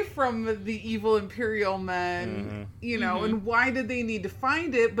away from the evil Imperial men? And why did they need to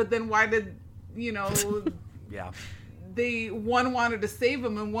find it? But then why did one wanted to save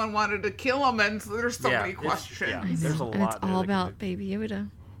him and one wanted to kill him, and so there's so many questions. There's a lot. It's all about Baby Yoda.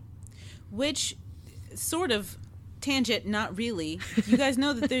 Which sort of tangent, not really. You guys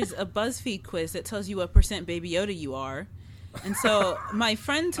know that there's a BuzzFeed quiz that tells you what % Baby Yoda you are. And so my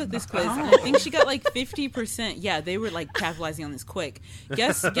friend took this quiz, and I think she got like 50%. Yeah, they were like capitalizing on this quick.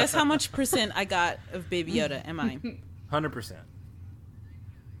 Guess how much % I got of Baby Yoda am I? 100%.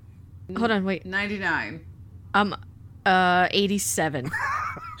 Hold on, wait. 99. 87.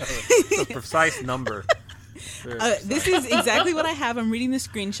 It's a precise number. This is exactly what I have. I'm reading the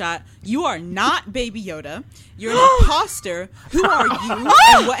screenshot. You are not Baby Yoda. You're an imposter. Who are you?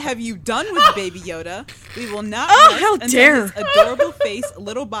 And what have you done with Baby Yoda? We will not rest how until dare. his adorable face,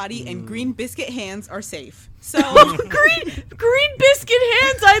 little body, and green biscuit hands are safe. So green biscuit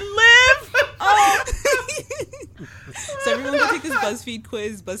hands, I live. Oh. So everyone go take this BuzzFeed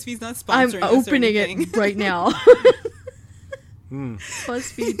quiz. BuzzFeed's not sponsoring I'm us or opening anything. it right now.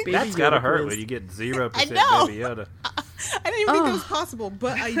 BuzzFeed Baby That's Yoda gotta hurt quiz. when you get 0% I know. Baby Yoda. I didn't even think that was possible,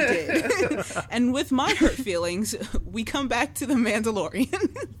 but I did. And with my hurt feelings, we come back to the Mandalorian.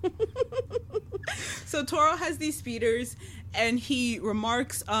 So Toro has these speeders, and he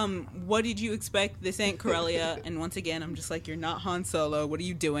remarks, what did you expect? This ain't Corellia. And once again, I'm just like, you're not Han Solo. What are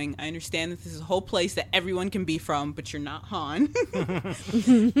you doing? I understand that this is a whole place that everyone can be from, but you're not Han.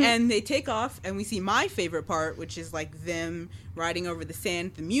 And they take off, and we see my favorite part, which is like them riding over the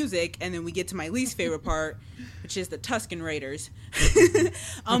sand, the music, and then we get to my least favorite part, which is the Tusken Raiders.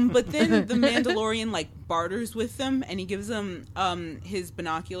 But then the Mandalorian like barters with them, and he gives them his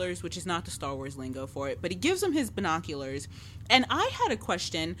binoculars, which is not the Star Wars lingo for it, but he gives them his binoculars. And I had a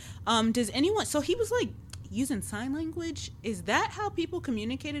question. Does anyone... So he was like using sign language. Is that how people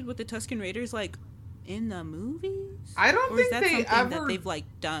communicated with the Tusken Raiders, like in the movies? I don't think they ever... that they've like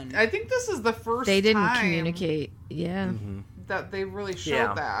done? I think this is the first They didn't time communicate. Yeah. that they really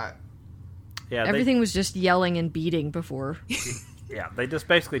showed that. Yeah, Everything was just yelling and beating before. Yeah, they just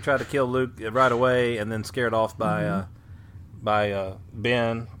basically tried to kill Luke right away, and then scared off by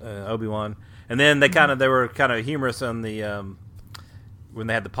Ben, Obi-Wan, and then they were kind of humorous on the when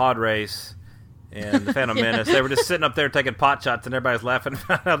they had the pod race and the Phantom Menace. They were just sitting up there taking pot shots, and everybody's laughing.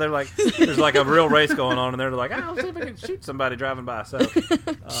 They're like, there's like a real race going on, and they're like, I'll see if I can shoot somebody driving by. So, that's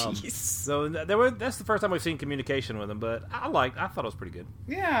the first time we've seen communication with them. But I thought it was pretty good.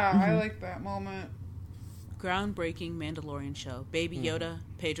 Yeah, I like that moment. Groundbreaking Mandalorian show. Baby Yoda,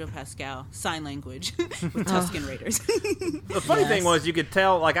 Pedro Pascal, sign language with Tusken Raiders. The funny thing was, you could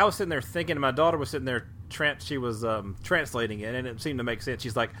tell, like, I was sitting there thinking, and my daughter was sitting there, she was translating it, and it seemed to make sense.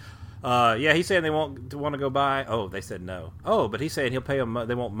 She's like, yeah, he's saying they want to go by. Oh, they said no. Oh, but he's saying he'll pay them,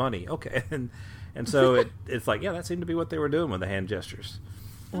 they want money. Okay. And so it's like, yeah, that seemed to be what they were doing with the hand gestures.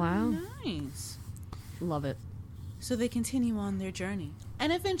 Wow. Nice. Love it. So they continue on their journey.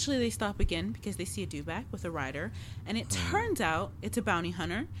 And eventually they stop again because they see a dewback with a rider. And it turns out it's a bounty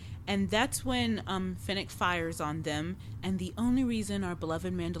hunter. And that's when Fennec fires on them. And the only reason our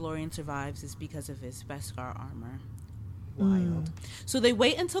beloved Mandalorian survives is because of his Beskar armor. Wild. So they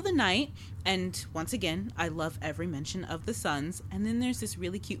wait until the night, and once again, I love every mention of the sons. And then there's this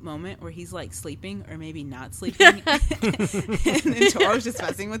really cute moment where he's like sleeping, or maybe not sleeping, and then Toro's just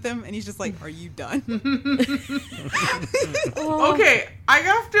messing with him, and he's just like, "Are you done?" Okay, I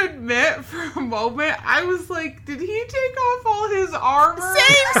have to admit, for a moment, I was like, "Did he take off all his armor?"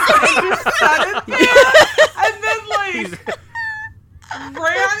 Same. And just set it there, and then like. Ran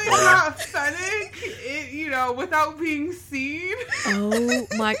in that Fennec, without being seen. Oh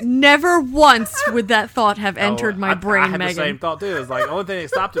my! Never once would that thought have entered my brain, I had Megan. the same thought too. It was like, the only thing that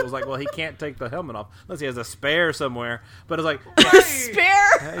stopped it was like, well, he can't take the helmet off unless he has a spare somewhere. But it's like, Right.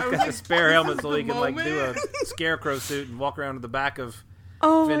 Spare? he's got a spare helmet so he can like do a scarecrow suit and walk around to the back of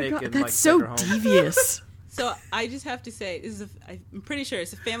Oh my Fennec god, and that's like so take her home. devious. So I just have to say, I'm pretty sure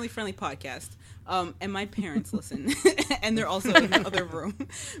it's a family-friendly podcast. And my parents listen, and they're also in the other room.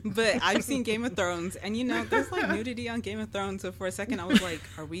 But I've seen Game of Thrones, and there's like nudity on Game of Thrones. So for a second, I was like,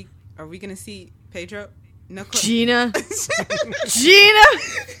 "Are we gonna see Pedro?" No, Gina. Gina!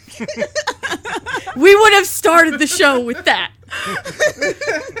 We would have started the show with that.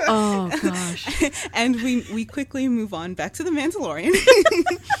 Oh, gosh. And we quickly move on back to the Mandalorian.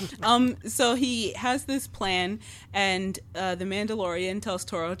 So he has this plan, and the Mandalorian tells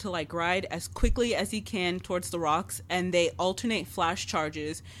Toro to like ride as quickly as he can towards the rocks, and they alternate flash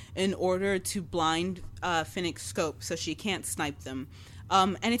charges in order to blind Fennec's scope so she can't snipe them.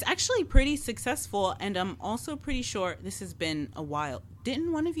 And it's actually pretty successful, and I'm also pretty sure this has been a while.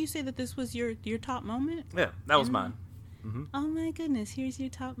 Didn't one of you say that this was your top moment? Yeah, that was mine. Mm-hmm. Oh my goodness, here's your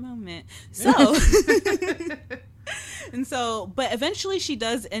top moment. So, but eventually she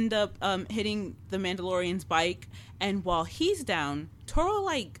does end up hitting the Mandalorian's bike, and while he's down, Toro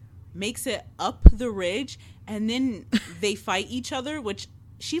like makes it up the ridge, and then they fight each other, which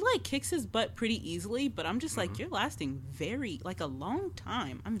she like kicks his butt pretty easily, but I'm just like, you're lasting a long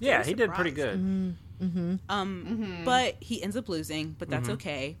time. I'm very he did pretty good. But he ends up losing, but that's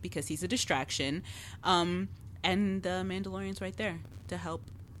okay because he's a distraction. And the Mandalorian's right there to help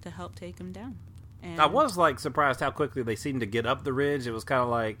take him down. And I was like surprised how quickly they seemed to get up the ridge. It was kind of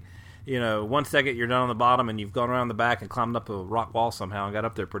like, 1 second you're down on the bottom and you've gone around the back and climbed up a rock wall somehow and got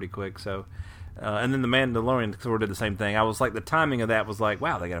up there pretty quick. So. And then the Mandalorian sort of did the same thing. I was like, the timing of that was like,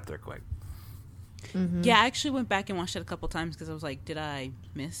 wow, they got up there quick. Mm-hmm. Yeah, I actually went back and watched it a couple times because I was like, did I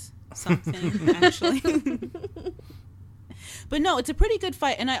miss something, actually? But no, it's a pretty good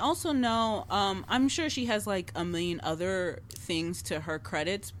fight. And I also know, I'm sure she has like a million other things to her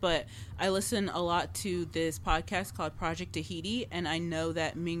credits, but I listen a lot to this podcast called Project Tahiti, and I know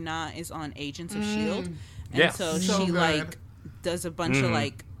that Ming-Na is on Agents of S.H.I.E.L.D. And so she good. like does a bunch of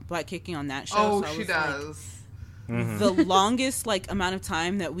like butt kicking on that show. Oh, so she does. the longest like amount of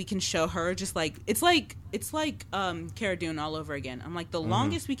time that we can show her just like it's like Cara Dune all over again. I'm like the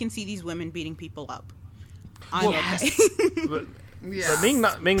longest we can see these women beating people up. I'm okay. But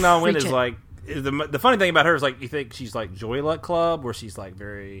Ming-Na Wen is like the funny thing about her is like you think she's like Joy Luck Club where she's like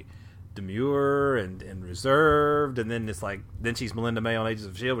very demure and reserved, and then it's like then she's Melinda May on Agents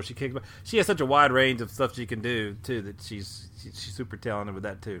of S.H.I.E.L.D. where she kicks. She has such a wide range of stuff she can do too that she's super talented with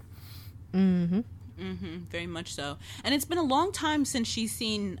that too. Very much so. And it's been a long time since she's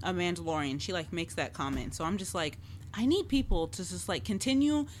seen a Mandalorian. She like makes that comment, so I'm just like, I need people to just like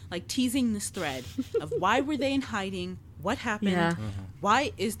continue like teasing this thread of why were they in hiding. What happened? Yeah.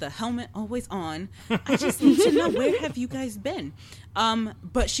 Why is the helmet always on? I just need to know, where have you guys been?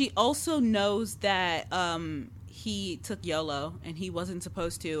 But she also knows that he took YOLO and he wasn't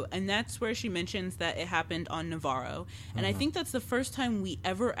supposed to. And that's where she mentions that it happened on Navarro. And I think that's the first time we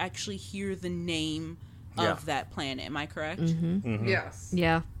ever actually hear the name of that planet. Am I correct? Yes.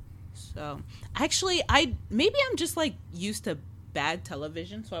 Yeah. So, actually, maybe I'm just like used to bad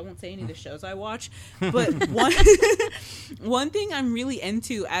television, so I won't say any of the shows I watch. But one thing I'm really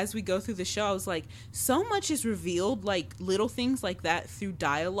into as we go through the show, I was like, so much is revealed, like little things like that through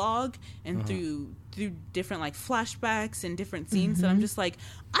dialogue and through different like flashbacks and different scenes that I'm just like,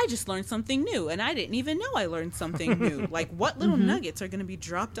 I just learned something new, and I didn't even know I learned something new. Like, what little nuggets are going to be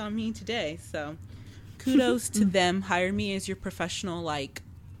dropped on me today? So, kudos to them. Hire me as your professional like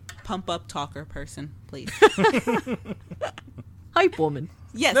pump up talker person, please. Hype woman.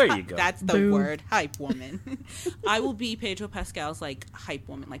 Yes, there you go. That's the Boom. word, hype woman. I will be Pedro Pascal's like hype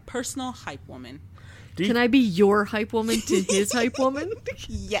woman, like personal hype woman. Can I be your hype woman to his hype woman?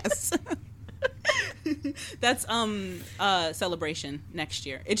 Yes. That's Celebration next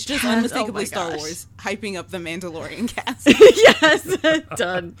year. It's just Yes, Unmistakably oh my Star gosh. Wars hyping up the Mandalorian cast. Yes,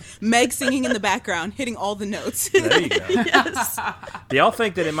 done. Meg singing in the background, hitting all the notes. There you go. Yes. Do y'all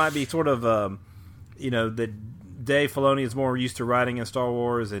think that it might be sort of, that Dave Filoni is more used to writing in Star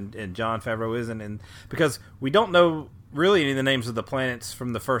Wars and Jon Favreau isn't? And because we don't know really any of the names of the planets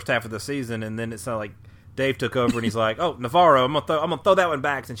from the first half of the season, and then it's not like Dave took over and he's like, "Oh, Navarro, I'm gonna throw that one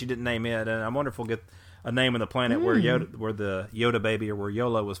back since you didn't name it." And I wonder if we'll get a name of the planet where the Yoda baby or where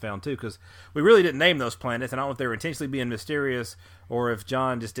YOLO was found too, because we really didn't name those planets, and I don't know if they were intentionally being mysterious or if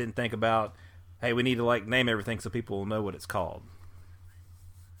John just didn't think about, hey, we need to like name everything so people will know what it's called.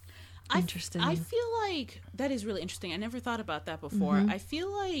 Interesting. I feel like that is really interesting. I never thought about that before. I feel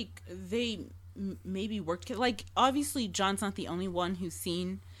like they maybe worked like obviously John's not the only one who's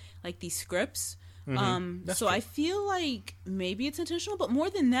seen like these scripts. So true. I feel like maybe it's intentional, but more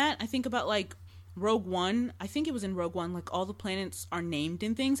than that, I think about like Rogue One. I think it was in Rogue One, like all the planets are named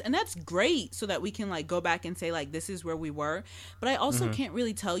and things, and that's great so that we can like go back and say like this is where we were. But I also can't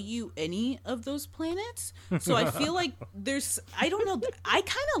really tell you any of those planets, so I feel like I don't know. I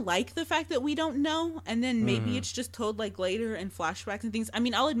kind of like the fact that we don't know, and then maybe it's just told like later in flashbacks and things. I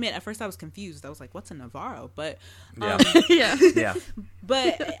mean, I'll admit at first I was confused. I was like, "What's a Navarro?" But Yeah.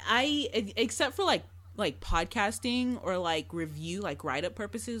 but except for like podcasting or like review, like write-up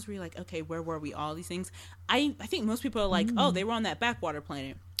purposes where you're like, okay, where were we, all these things, I think most people are like, oh, they were on that backwater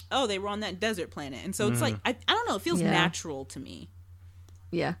planet, oh, they were on that desert planet, and so it's like I don't know, it feels natural to me.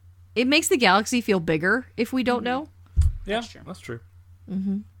 Yeah. It makes the galaxy feel bigger if we don't know. Yeah, true. that's true.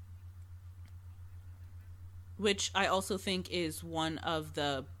 Which I also think is one of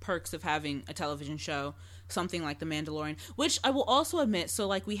the perks of having a television show, something like The Mandalorian, which I will also admit, so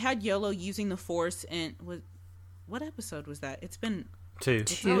like we had YOLO using the Force in, what episode was that? It's been Two.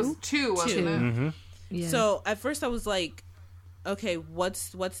 That was two, wasn't it? Yeah. So at first I was like, okay,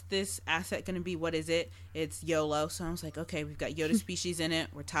 what's this asset going to be? What is it? It's YOLO. So I was like, okay, we've got Yoda species in it.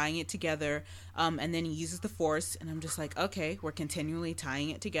 We're tying it together. And then he uses the Force. And I'm just like, okay, we're continually tying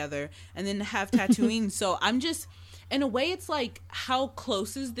it together. And then to have Tatooine. So I'm just, in a way, it's like, how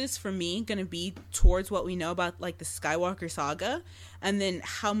close is this for me going to be towards what we know about like the Skywalker saga? And then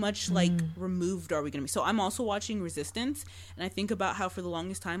how much like removed are we going to be? So I'm also watching Resistance. And I think about how for the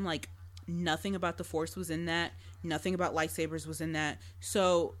longest time, like nothing about the Force was in that. Nothing about lightsabers was in that.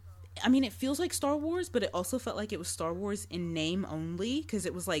 So, I mean, it feels like Star Wars, but it also felt like it was Star Wars in name only, because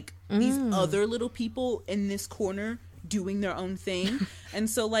it was like these other little people in this corner doing their own thing. And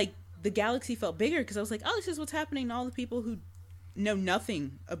so, like, the galaxy felt bigger because I was like, oh, this is what's happening to all the people who know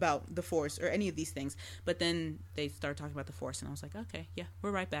nothing about the Force or any of these things. But then they started talking about the Force, and I was like, okay, yeah, we're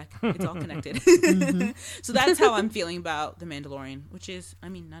right back. It's all connected. So that's how I'm feeling about The Mandalorian, which is, I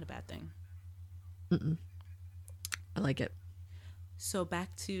mean, not a bad thing. I like it. So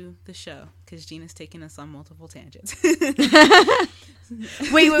back to the show, because Gina's taking us on multiple tangents.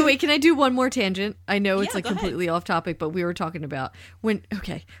 Wait. Can I do one more tangent? I know it's Yeah, like go ahead. completely off topic, but we were talking about when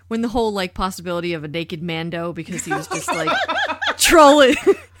the whole like possibility of a naked Mando because he was just like trolling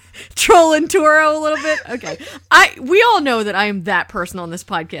Toro a little bit. Okay. We all know that I am that person on this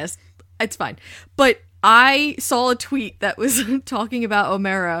podcast. It's fine. But I saw a tweet that was talking about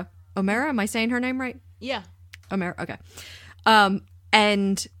Omera. Omera, am I saying her name right? Yeah. Omera, okay.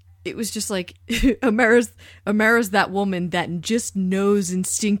 And it was just like Omera's that woman that just knows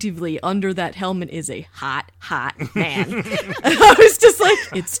instinctively under that helmet is a hot man. And I was just like,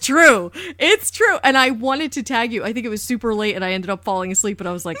 it's true. And I wanted to tag you. I think it was super late and I ended up falling asleep, but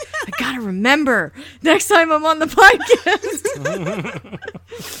I was like, I gotta remember next time I'm on the podcast.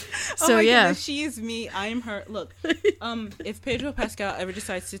 So yeah. Goodness, she is me. I'm her. Look, if Pedro Pascal ever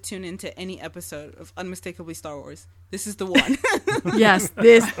decides to tune into any episode of Unmistakably Star Wars, this is the one. Yes,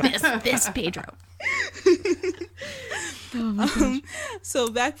 this Pedro.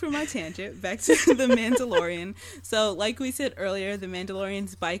 So back from my tangent, back to the Mandalorian. So like we said earlier, the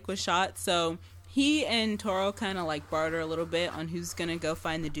Mandalorian's bike was shot. So he and Toro kind of like barter a little bit on who's going to go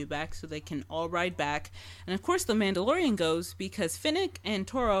find the dewback so they can all ride back. And of course the Mandalorian goes because Finnick and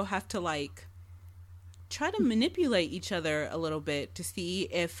Toro have to like try to manipulate each other a little bit to see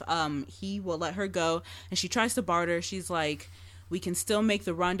if he will let her go. And she tries to barter. She's like, we can still make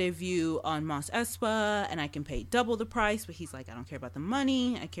the rendezvous on Mos Espa and I can pay double the price. But he's like, I don't care about the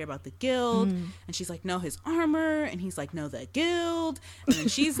money. I care about the guild. And she's like, no, his armor. And he's like, no, the guild. And then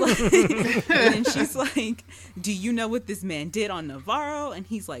she's like, do you know what this man did on Navarro? And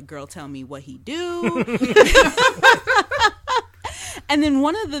he's like, girl, tell me what he do. And then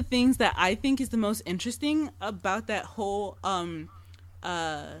one of the things that I think is the most interesting about that whole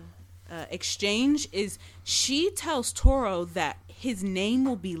exchange is she tells Toro that his name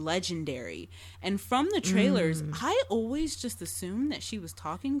will be legendary. And from the trailers, I always just assumed that she was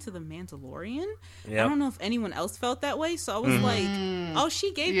talking to the Mandalorian. Yep. I don't know if anyone else felt that way. So I was like, oh,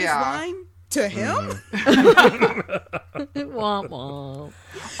 she gave this line to him? Womp womp.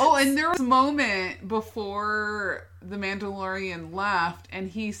 Oh, and there was a moment before the Mandalorian left, and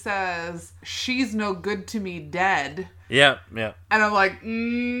he says, "She's no good to me dead." Yeah. And I'm like, okay,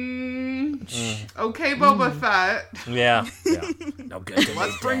 Boba Fett. Yeah. No good.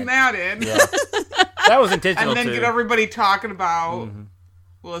 Let's bring that in. Yeah. That was intentional And then too. get everybody talking about,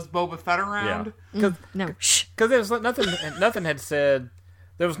 well, is Boba Fett around? Yeah. No, shh. Because there was nothing had said.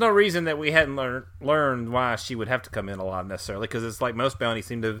 There was no reason that we hadn't learned why she would have to come in alive necessarily. Because it's like most bounties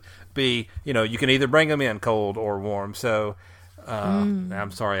seem to be, you can either bring them in cold or warm. So,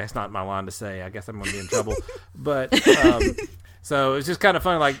 I'm sorry, that's not my line to say. I guess I'm going to be in trouble. But so it's just kind of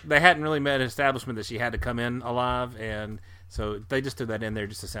funny. Like they hadn't really made an establishment that she had to come in alive, and so they just threw that in there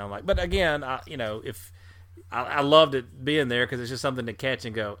just to sound like. But again, if I loved it being there because it's just something to catch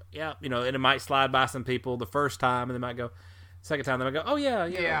and go, yeah, and it might slide by some people the first time, and they might go. Second time, they might go, oh,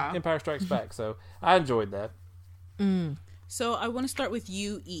 yeah, Empire Strikes Back. So I enjoyed that. So I want to start with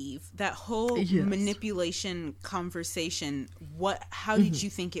you, Eve. That whole manipulation conversation, how did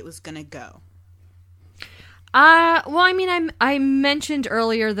you think it was going to go? Well, I mean, I mentioned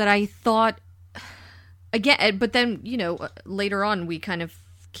earlier that I thought, again, but then, later on we kind of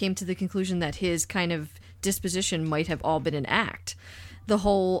came to the conclusion that his kind of disposition might have all been an act. The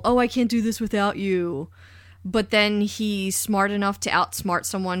whole, I can't do this without you. But then he's smart enough to outsmart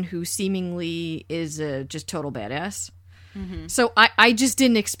someone who seemingly is a just total badass. Mm-hmm. So I just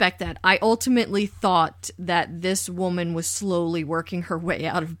didn't expect that. I ultimately thought that this woman was slowly working her way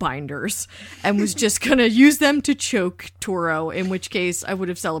out of binders and was just going to use them to choke Toro, in which case I would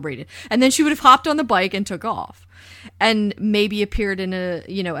have celebrated. And then she would have hopped on the bike and took off. And maybe appeared in a,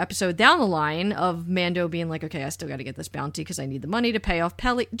 episode down the line of Mando being like, okay, I still got to get this bounty because I need the money to pay off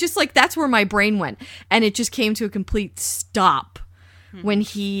Peli. Just like that's where my brain went. And it just came to a complete stop when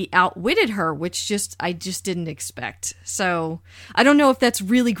he outwitted her, which I just didn't expect. So I don't know if that's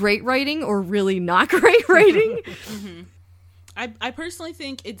really great writing or really not great writing. I personally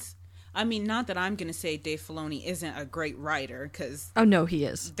think not that I'm going to say Dave Filoni isn't a great writer because... Oh, no, he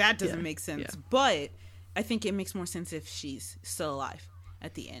is. That doesn't make sense. Yeah. But I think it makes more sense if she's still alive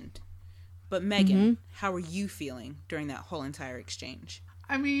at the end. But Megan, how are you feeling during that whole entire exchange?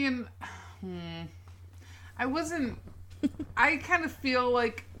 I mean, I kind of feel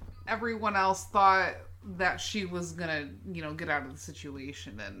like everyone else thought that she was gonna, get out of the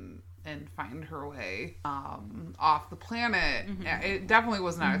situation and find her way off the planet. It definitely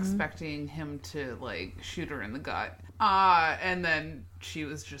was not expecting him to shoot her in the gut. And then she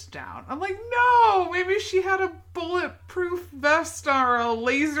was just down. I'm like, no, maybe she had a bulletproof vest or a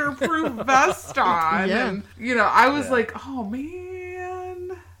laser-proof vest on. Yeah. And, I was like, oh,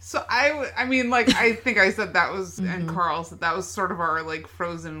 man. So I mean, like, I think I said that was, and Carl said that was sort of our, like,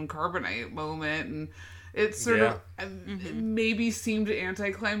 frozen carbonite moment. And it sort of maybe seemed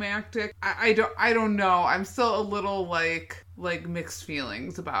anticlimactic. I don't know. I'm still a little, like mixed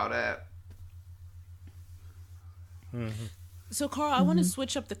feelings about it. Mm-hmm. So, Carl, I want to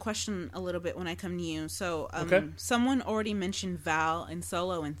switch up the question a little bit when I come to you. So, someone already mentioned Val and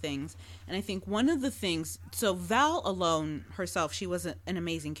Solo and things. And I think one of the things... So, Val alone, herself, she was an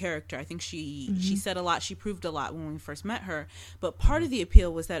amazing character. I think she said a lot. She proved a lot when we first met her. But part of the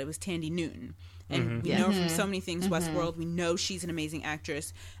appeal was that it was Tandy Newton. And we know her from so many things, Westworld. We know she's an amazing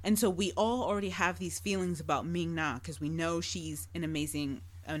actress. And so we all already have these feelings about Ming-Na because we know she's an amazing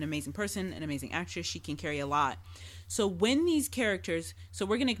person, an amazing actress. She can carry a lot. So when these characters, so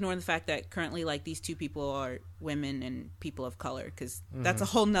we're going to ignore the fact that currently, like, these two people are women and people of color, because that's a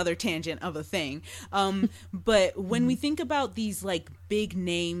whole nother tangent of a thing. But when we think about these, like, big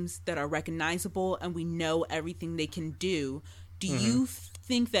names that are recognizable and we know everything they can do you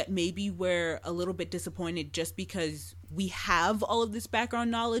think that maybe we're a little bit disappointed just because we have all of this background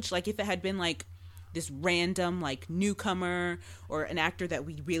knowledge? Like, if it had been, like, this random, like, newcomer or an actor that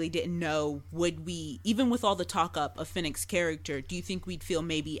we really didn't know, would we, even with all the talk up of Fennec's character, do you think we'd feel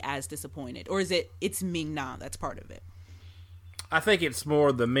maybe as disappointed? Or is it's Ming-Na that's part of it? I think it's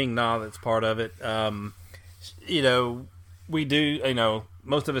more the Ming-Na that's part of it. We do,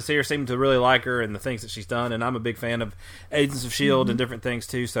 most of us here seem to really like her and the things that she's done, and I'm a big fan of Agents of S.H.I.E.L.D. and different things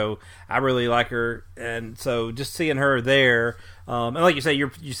too, so I really like her. And so just seeing her there, and like you say,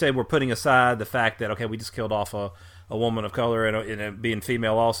 you say we're putting aside the fact that, okay, we just killed off a woman of color and being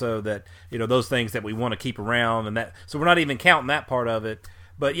female also, that, those things that we want to keep around, and that, so we're not even counting that part of it.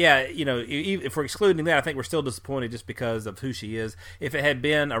 But yeah, if we're excluding that, I think we're still disappointed just because of who she is. If it had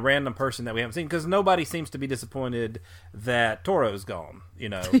been a random person that we haven't seen, because nobody seems to be disappointed that Toro's gone.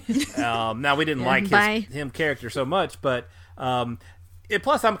 Now we didn't like him character so much, but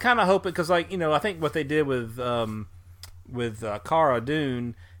plus I'm kind of hoping, because I think what they did with Cara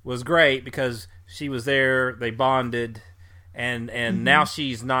Dune was great, because she was there, they bonded, and now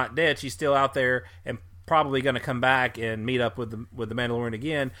she's not dead, she's still out there and probably going to come back and meet up with the Mandalorian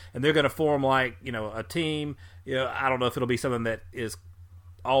again, and they're going to form like a team. I don't know if it'll be something that is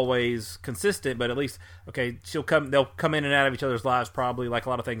always consistent, but at least they'll come in and out of each other's lives, probably like a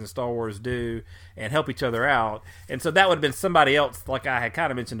lot of things in Star Wars do, and help each other out. And so that would have been somebody else, like I had kind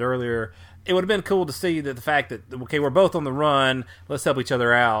of mentioned earlier. It would have been cool to see that the fact that, we're both on the run, let's help each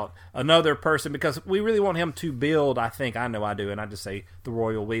other out. Another person, because we really want him to build, I know I do, and I just say the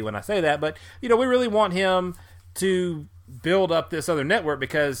royal we when I say that, but, we really want him to build up this other network,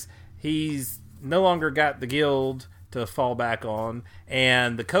 because he's no longer got the guild to fall back on,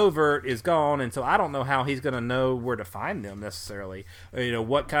 and the covert is gone, and so I don't know how he's going to know where to find them necessarily.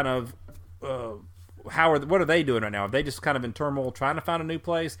 What kind of... what are they doing right now? Are they just kind of in turmoil, trying to find a new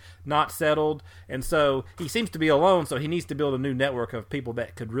place, not settled? And so he seems to be alone, so he needs to build a new network of people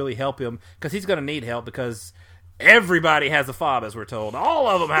that could really help him, because he's going to need help, because everybody has a fob, as we're told. All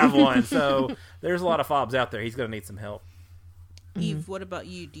of them have one, so there's a lot of fobs out there. He's going to need some help. Eve, what about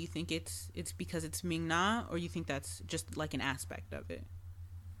you? Do you think it's because it's Ming-Na, or you think that's just like an aspect of it?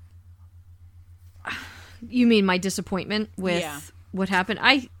 You mean my disappointment with what happened?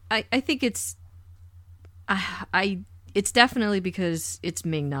 I think it's definitely because it's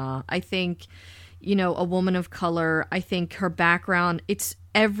Ming-Na. I think, a woman of color, I think her background, it's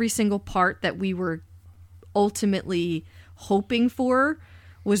every single part that we were ultimately hoping for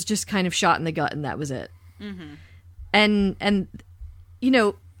was just kind of shot in the gut, and that was it. Mm-hmm. And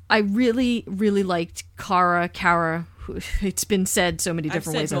I really, really liked Cara. It's been said so many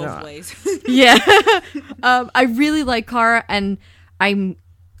different ways. Both ways. Yeah. I really like Cara, and I'm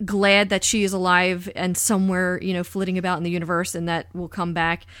glad that she is alive and somewhere, flitting about in the universe, and that will come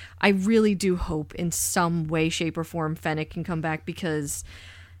back. I really do hope in some way, shape, or form Fennec can come back, because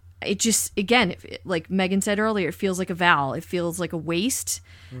it just, again, like Megan said earlier, it feels like a Val. It feels like a waste.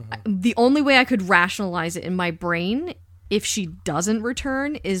 Mm-hmm. The only way I could rationalize it in my brain, if she doesn't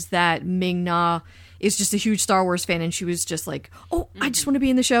return, is that Ming-Na is just a huge Star Wars fan, and she was just like, I just want to be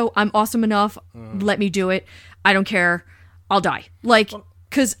in the show. I'm awesome enough. Let me do it. I don't care. I'll die.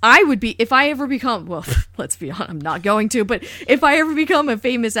 Because I would be, if I ever become, well, let's be honest, I'm not going to, but if I ever become a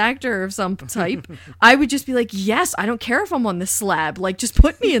famous actor of some type, I would just be like, yes, I don't care if I'm on this slab. Just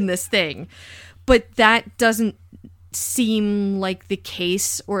put me in this thing. But that doesn't seem like the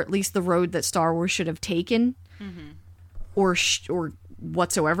case, or at least the road that Star Wars should have taken. or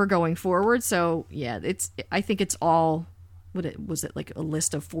whatsoever going forward. So yeah, I think it's all was it like a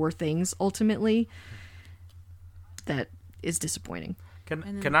list of 4 things ultimately that is disappointing.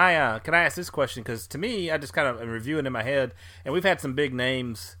 Can I ask this question? Because to me, I just kind of am reviewing in my head, and we've had some big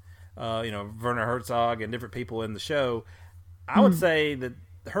names, Werner Herzog and different people in the show. I would say that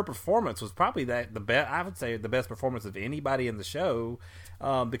her performance was probably the best. I would say the best performance of anybody in the show,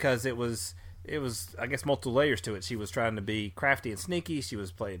 because it was, I guess, multiple layers to it. She was trying to be crafty and sneaky. She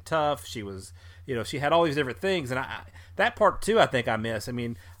was playing tough. She was, she had all these different things. And that part, too, I think I miss. I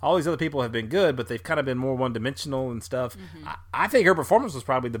mean, all these other people have been good, but they've kind of been more one-dimensional and stuff. Mm-hmm. I think her performance was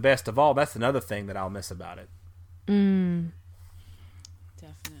probably the best of all. That's another thing that I'll miss about it. Definitely.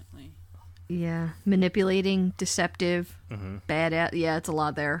 Yeah. Manipulating, deceptive, bad at... Yeah, it's a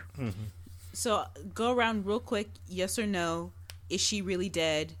lot there. Mm-hmm. So, go around real quick. Yes or no? Is she really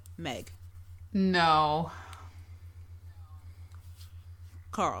dead? Meg? No.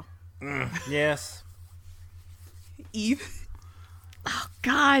 Carl? Yes. Eve? Oh,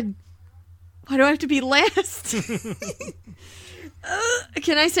 God. Why do I have to be last?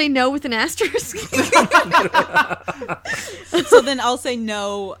 Can I say no with an asterisk? So then I'll say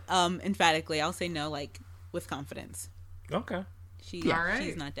no emphatically. I'll say no, like, with confidence. Okay. She's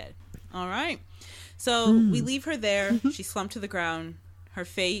right. not dead. All right. So we leave her there. She's slumped to the ground. Her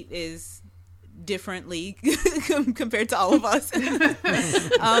fate is differently compared to all of us.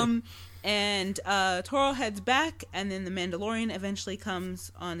 And Toro heads back, and then the Mandalorian eventually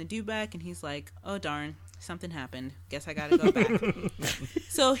comes on the dewback, and he's like, oh, darn, something happened. Guess I gotta go back.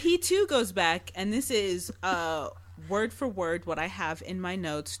 So he, too, goes back, and this is word for word what I have in my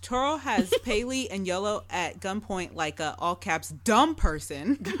notes. Toro has Paley and Yolo at gunpoint like a all-caps dumb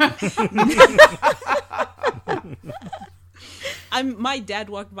person. My dad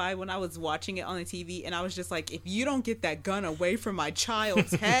walked by when I was watching it on the TV, and I was just like, if you don't get that gun away from my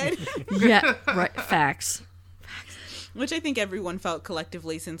child's head. Yeah, right. Facts. Which I think everyone felt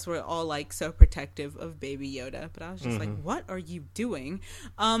collectively, since we're all like so protective of Baby Yoda. But I was just like, what are you doing?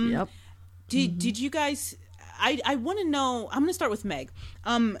 Yep. Did you guys... I want to know, I'm going to start with Meg.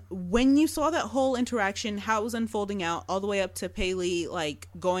 When you saw that whole interaction, how it was unfolding out, all the way up to Paley, like,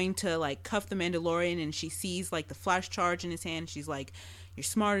 going to, like, cuff the Mandalorian, and she sees, like, the flash charge in his hand. She's like, you're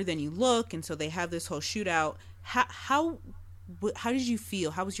smarter than you look. And so they have this whole shootout. How did you feel?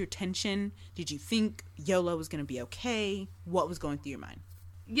 How was your tension? Did you think Yolo was going to be okay? What was going through your mind?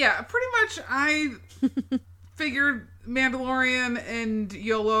 Yeah, pretty much I figured Mandalorian and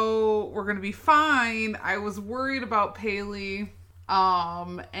Yolo were going to be fine. I was worried about Paley,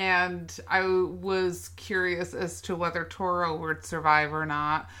 and I was curious as to whether Toro would survive or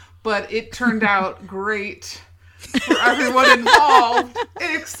not. But it turned out great for everyone involved,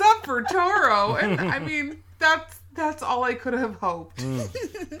 except for Toro. And I mean, that's all I could have hoped.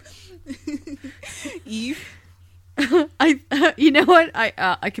 Eve? You know what?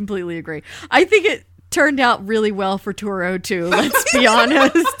 I completely agree. I think it turned out really well for Toro too. Let's be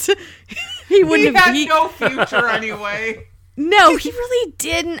honest. He had no future anyway. No, he really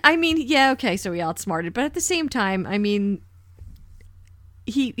didn't. I mean, yeah, okay, so he outsmarted, but at the same time, I mean,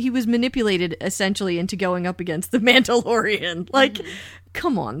 he was manipulated essentially into going up against the Mandalorian. Like,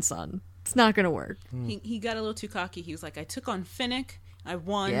 come on, son. It's not going to work. He got a little too cocky. He was like, I took on Finnick. I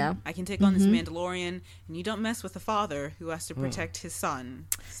won. Yeah. I can take on this Mandalorian, and you don't mess with the father who has to protect his son.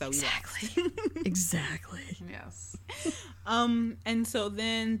 So exactly. Exactly. Yes. And so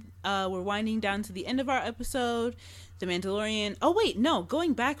then we're winding down to the end of our episode. The Mandalorian. Oh wait, no.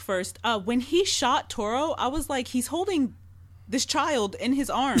 Going back first. When he shot Toro, I was like, he's holding this child in his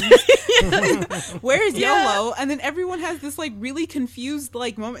arms. Where is Yolo? And then everyone has this like really confused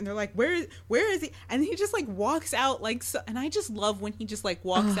like moment, and they're like, where is he? And he just like walks out like so, and I just love when he just like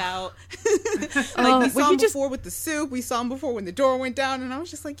walks out. Like we saw him before with the soup, we saw him before when the door went down, and I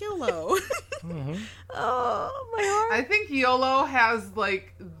was just like, Yolo. Oh, my heart. I think Yolo has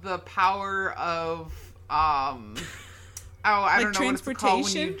like the power of I don't know what it's called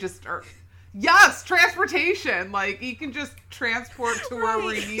when you just are. Yes, transportation. Like, he can just transport to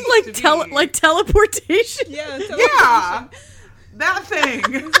wherever he needs to be. Like teleportation? Yeah, yeah. That thing.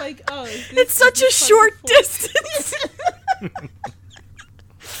 It's like, oh. It's such a short distance.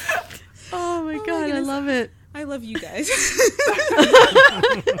 Oh my god, I love it. I love you guys.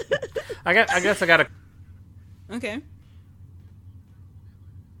 I guess I got a... Okay.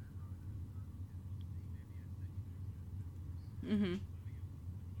 Mm-hmm.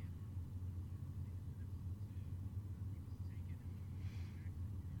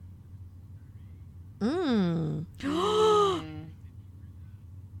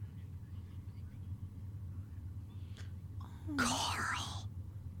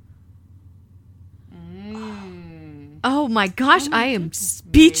 Oh my gosh, I am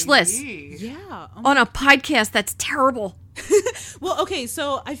speechless Maybe. Yeah. on a podcast that's terrible. Well, okay,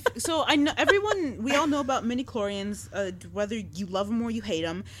 so I know we all know about midichlorians, whether you love them or you hate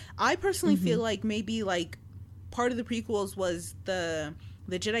them. I personally feel like maybe like part of the prequels was the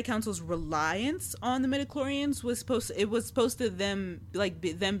Jedi Council's reliance on the midichlorians was supposed to them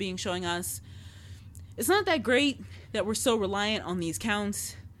being showing us it's not that great that we're so reliant on these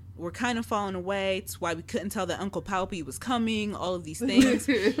counts. We're kind of falling away. It's why we couldn't tell that Uncle Palpy was coming, all of these things.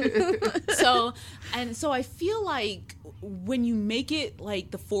 So I feel like when you make it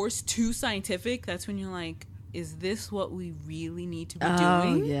like the Force too scientific, that's when you're like, is this what we really need to be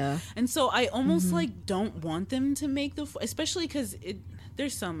doing? Yeah. And so I almost like don't want them to make especially because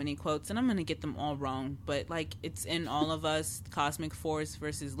there's so many quotes and I'm going to get them all wrong, but like it's in all of us, cosmic force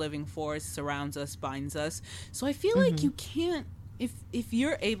versus living force, surrounds us, binds us. So I feel like you can't, if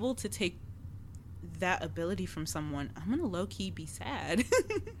you're able to take that ability from someone, I'm gonna low-key be sad.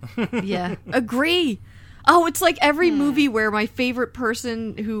 Yeah, agree. Oh, it's like every movie where my favorite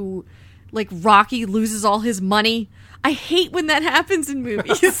person who, like Rocky, loses all his money. I hate when that happens in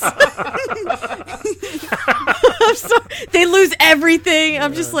movies. I'm sorry. They lose everything.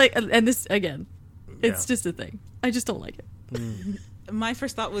 I'm just like, and this, again, it's just a thing. I just don't like it. My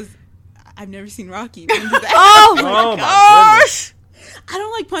first thought was, I've never seen Rocky. When did that Oh Oh my my gosh! I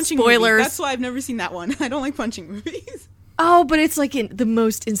don't like punching Spoilers. movies. That's why I've never seen that one. I don't like punching movies. Oh, but it's like the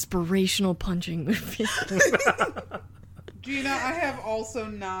most inspirational punching movie. Gina, I have also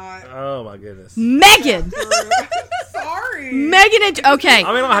not. Oh my goodness. Megan! Sorry. Megan and... Okay.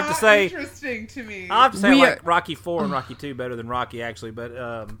 I mean, I don't have to say. Interesting to me. I have to say I We like are- Rocky 4 and Rocky 2 better than Rocky actually, but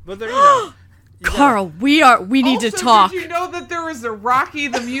they're you know. Carl, we need to Also, talk. Did you know that there was a Rocky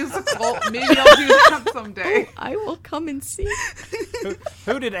the musical? Maybe I'll do that someday. I will come and see.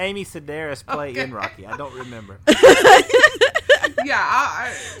 Who did Amy Sedaris play in Rocky? I don't remember.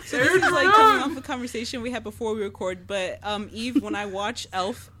 Yeah, So this is like coming off a conversation we had before we record, but Eve, when I watch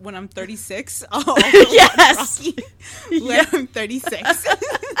Elf when I'm 36, I'll also Yes! watch Rocky when I'm 36.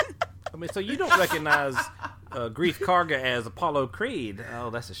 I mean, so you don't recognize Grief Karga as Apollo Creed? Oh,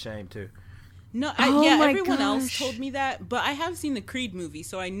 that's a shame too. No, Oh yeah, my everyone else gosh. told me that, but I have seen the Creed movie,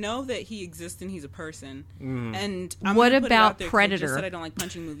 so I know that he exists and he's a person. And I'm What gonna put it about out there 'cause I Predator? just said I don't like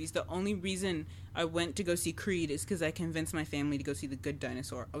punching movies. The only reason I went to go see Creed is because I convinced my family to go see The Good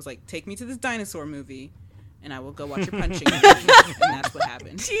Dinosaur. I was like, take me to this dinosaur movie, and I will go watch your punching movie. And that's what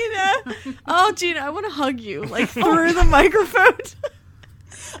happened. Gina! Oh, Gina, I want to hug you, like, through the microphone.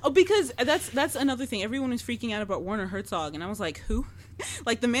 Oh, because that's another thing. Everyone was freaking out about Werner Herzog, and I was like, who?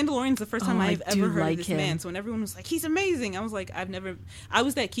 Like, The Mandalorian's the first time Oh, I I've do ever heard like of this him. man. So when everyone was like, he's amazing, I was like, I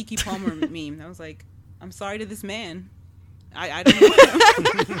was that Kiki Palmer meme. I was like, I'm sorry to this man. I don't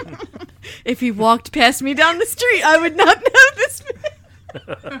know him. If he walked past me down the street, I would not know this man.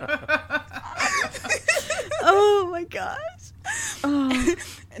 Oh my gosh. Oh,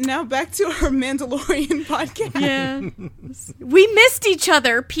 Now back to our Mandalorian podcast. yeah. We missed each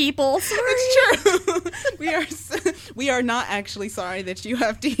other, people. Sorry. It's true. We are not actually sorry that you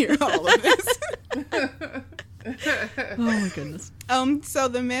have to hear all of this. Oh my goodness. So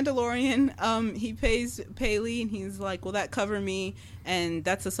the Mandalorian, he pays Paley, and he's like, "Will that cover me?" And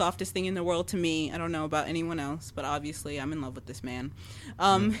that's the softest thing in the world to me. I don't know about anyone else, but obviously, I'm in love with this man.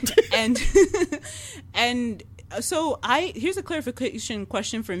 And so here's a clarification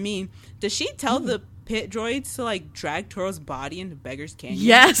question for me: does she tell the pit droids to like drag Toro's body into Beggar's Canyon?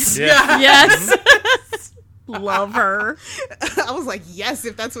 Yes. Yeah. Yes. Love her. I was like, yes,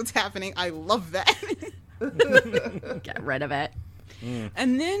 if that's what's happening, I love that. Get rid of it.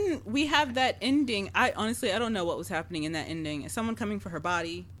 And then we have that ending. I don't know what was happening in that ending. Is someone coming for her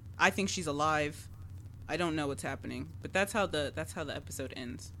body? I think she's alive. I don't know what's happening, but that's how the episode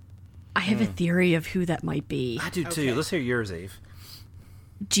ends. I have a theory of who that might be. I do too. Okay. Let's hear yours, Eve.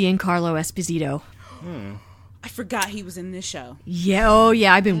 Giancarlo Esposito. I forgot he was in this show. Yeah, oh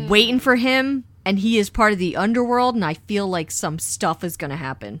yeah, I've been waiting for him, and he is part of the underworld, and I feel like some stuff is going to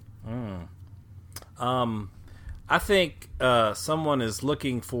happen. I think someone is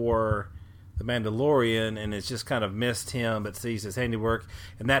looking for the Mandalorian and has just kind of missed him, but sees his handiwork,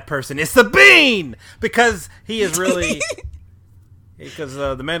 and that person is Sabine, because he is really because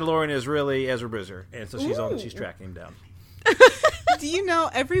the Mandalorian is really Ezra Bridger, and so she's tracking him down. Do you know,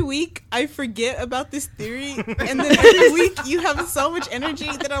 every week I forget about this theory, and then every week you have so much energy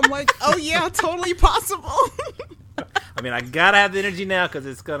that I'm like, oh yeah, totally possible. I mean, I gotta have the energy now because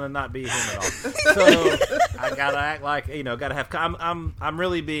it's gonna not be him at all. So I gotta act like gotta have. I'm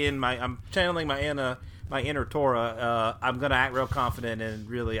really being I'm channeling my inner my inner Torah, I'm going to act real confident, and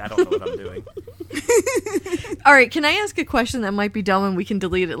really, I don't know what I'm doing. All right, can I ask a question that might be dumb and we can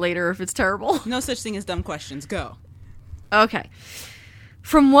delete it later if it's terrible? No such thing as dumb questions. Go. Okay.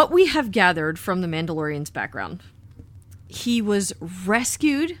 From what we have gathered from the Mandalorian's background, he was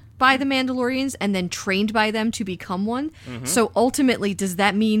rescued by the Mandalorians and then trained by them to become one. Mm-hmm. So ultimately, does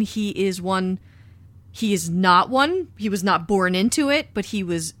that mean he is one? He is not one. He was not born into it, but he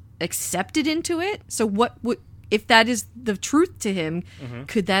was accepted into it. So what would, if that is the truth to him,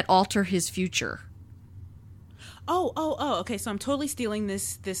 could that alter his future? Oh, okay. So I'm totally stealing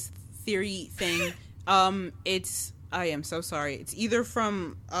this theory thing. I am so sorry. It's either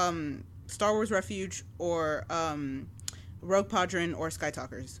from Star Wars Refuge or Rogue Podron or Sky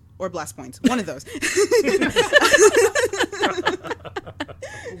Talkers or Blast Points. One of those.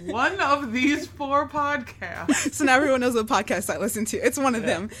 One of these 4 podcasts. So now everyone knows what podcast I listen to. It's one of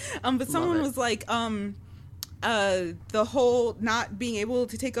them. But someone was like, the whole not being able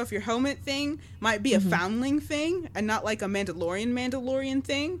to take off your helmet thing might be a foundling thing and not like a Mandalorian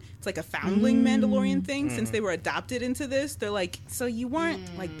thing. It's like a foundling Mandalorian thing since they were adopted into this. They're like, so you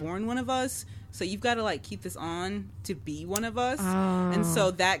weren't like born one of us, so you've got to like keep this on to be one of us. And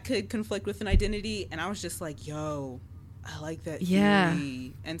so that could conflict with an identity. And I was just like, yo, I like that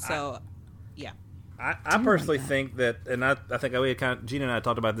theory. And so I personally think that, and I think we had Gina and I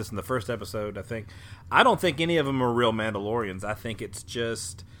talked about this in the first episode. I don't think any of them are real Mandalorians. I think it's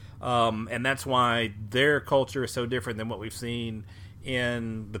just, and that's why their culture is so different than what we've seen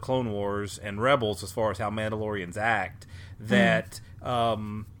in the Clone Wars and Rebels as far as how Mandalorians act. That,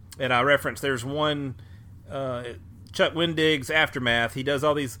 and I referenced, there's one, Chuck Wendig's Aftermath. He does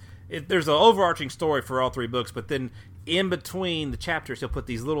all these. There's an overarching story for all 3 books, but then in between the chapters, he'll put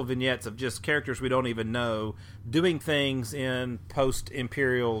these little vignettes of just characters we don't even know doing things in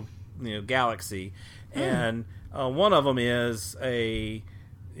post-Imperial, galaxy, and one of them is a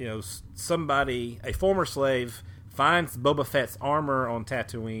former slave finds Boba Fett's armor on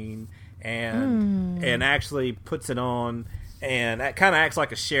Tatooine and actually puts it on, and that kind of acts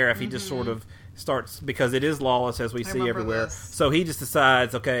like a sheriff. He just sort of starts, because it is lawless as we see everywhere. So he just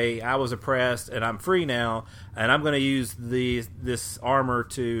decides, okay, I was oppressed and I'm free now, and I'm going to use this armor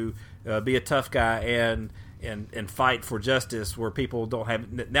to be a tough guy and fight for justice where people don't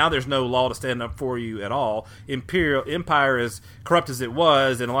have. Now there's no law to stand up for you at all. Empire, as corrupt as it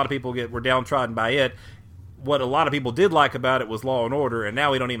was, and a lot of people were downtrodden by it. What a lot of people did like about it was law and order, and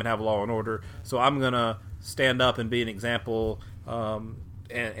now we don't even have law and order. So I'm going to stand up and be an example.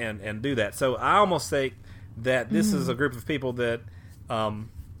 And do that. So I almost think that this is a group of people that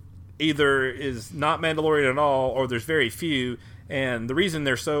either is not Mandalorian at all, or there's very few. And the reason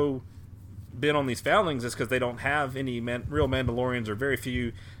they're so bent on these foundlings is because they don't have any real Mandalorians, or very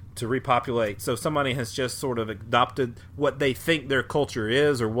few, to repopulate. So somebody has just sort of adopted what they think their culture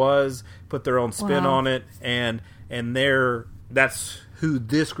is or was, put their own spin on it, and that's who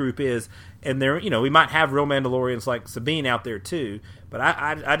this group is. And we might have real Mandalorians like Sabine out there too, but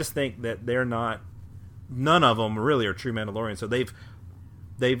I just think that they're not. None of them really are true Mandalorians. So they've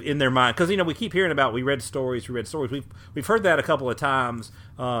in their mind, because we keep hearing about we read stories. We've heard that a couple of times.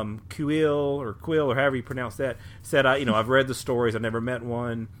 Quill or however you pronounce that said, I've read the stories. I've never met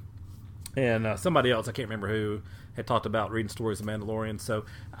one. And somebody else, I can't remember who, had talked about reading stories of Mandalorians. So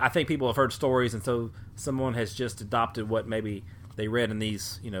I think people have heard stories, and so someone has just adopted what maybe they read in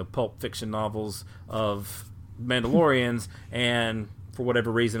these, pulp fiction novels of Mandalorians, and for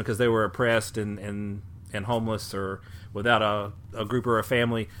whatever reason, because they were oppressed and homeless or without a group or a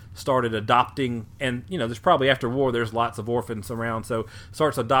family, started adopting. And there's probably, after war, there's lots of orphans around, so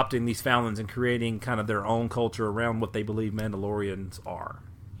starts adopting these foundlings and creating kind of their own culture around what they believe Mandalorians are.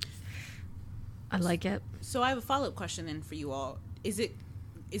 I like it. So I have a follow-up question then for you all. Is it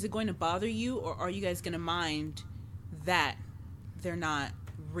going to bother you, or are you guys going to mind that they're not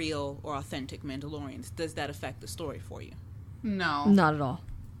real or authentic Mandalorians? Does that affect the story for you? No. Not at all.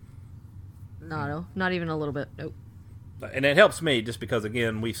 No, not even a little bit. Nope. And it helps me just because,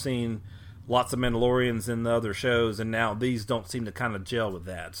 again, we've seen lots of Mandalorians in the other shows, and now these don't seem to kind of gel with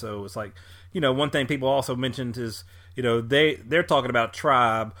that. So it's like, one thing people also mentioned is, they're talking about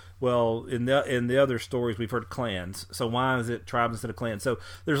tribe. Well, in the other stories, we've heard clans. So why is it tribes instead of clans? So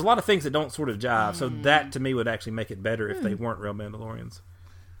there's a lot of things that don't sort of jive. So that, to me, would actually make it better if they weren't real Mandalorians.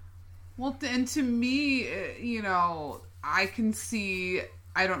 Well, and to me, I can see,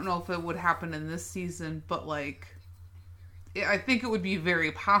 I don't know if it would happen in this season, but I think it would be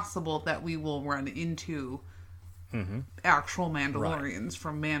very possible that we will run into actual Mandalorians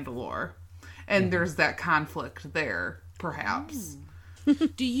from Mandalore. And there's that conflict there, perhaps.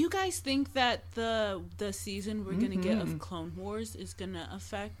 Do you guys think that the season we're gonna get of Clone Wars is gonna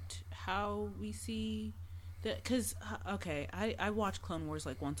affect how we see that? Because I watched Clone Wars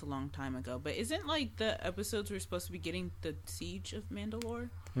like once a long time ago, but isn't like the episodes we're supposed to be getting the Siege of Mandalore?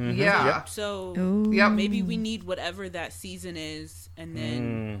 Yeah. So Yep. maybe we need whatever that season is, and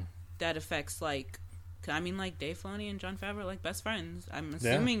then that affects like. I mean, like Dave Filoni and Jon Favreau are like best friends. I'm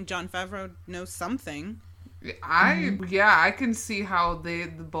assuming Jon Favreau knows something. I can see how the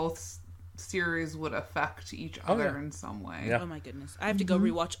both series would affect each other in some way. Oh my goodness, I have to go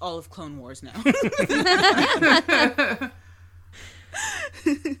rewatch all of Clone Wars now.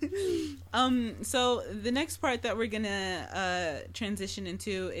 So the next part that we're gonna transition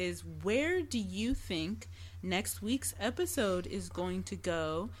into is, where do you think next week's episode is going to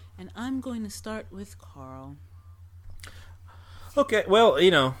go? And I'm going to start with Carl. Okay, well,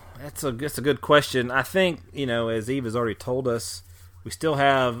 that's a good question. I think, as Eve has already told us, we still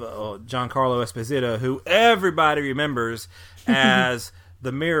have Giancarlo Esposito, who everybody remembers as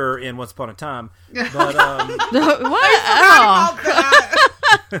the mirror in Once Upon a Time. But What? Oh.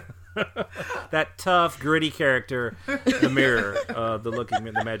 that tough, gritty character, the mirror,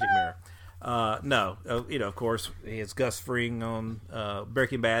 the magic mirror. No, of course, he has Gus Fring on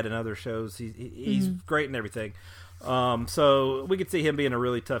Breaking Bad and other shows. He's great and everything. So we could see him being a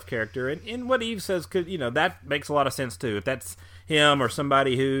really tough character. And what Eve says, that makes a lot of sense too. If that's him or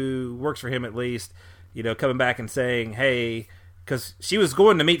somebody who works for him at least, coming back and saying, hey, because she was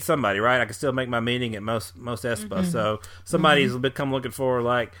going to meet somebody, right? I could still make my meeting at most Espa. So somebody's become looking for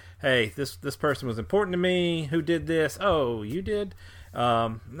like, hey, this person was important to me. Who did this? Oh, you did?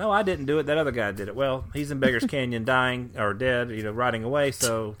 No, I didn't do it. That other guy did it. Well, he's in Beggar's Canyon dying or dead, riding away,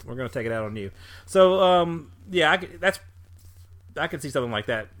 so we're going to take it out on you. So, I could see something like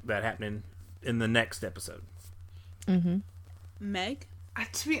that happening in the next episode. Meg?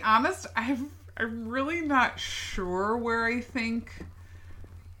 To be honest, I'm really not sure where I think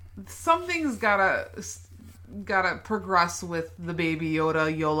something's gotta progress with the Baby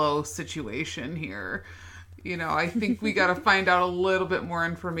Yoda YOLO situation here. I think we got to find out a little bit more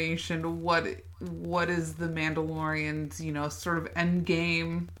information. What is the Mandalorian's, sort of end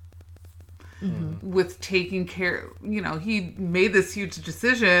game with taking care? He made this huge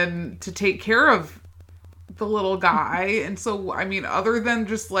decision to take care of the little guy, and so I mean, other than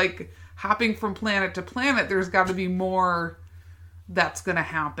just like hopping from planet to planet, there's got to be more that's going to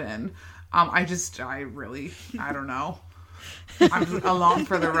happen. I don't know. I'm just along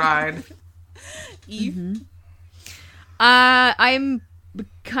for the ride. Eve? I'm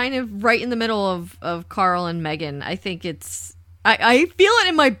kind of right in the middle of Carl and Megan. I think I feel it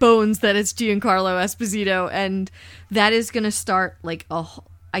in my bones that it's Giancarlo Esposito, and that is going to start like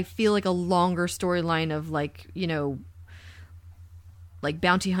I feel like a longer storyline of like, like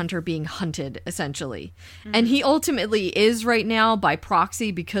bounty hunter being hunted essentially. And he ultimately is right now by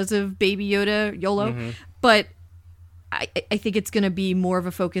proxy because of Baby Yoda YOLO, but I think it's going to be more of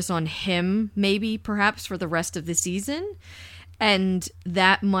a focus on him, maybe, perhaps, for the rest of the season. And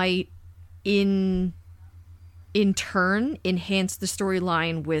that might, in turn, enhance the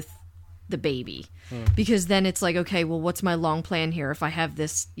storyline with the baby. Because then it's like, okay, well, what's my long plan here? If I have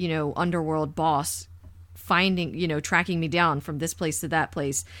this, underworld boss finding, tracking me down from this place to that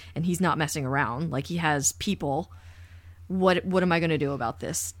place, and he's not messing around, like he has people, what am I going to do about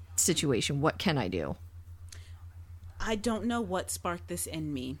this situation? What can I do? I don't know what sparked this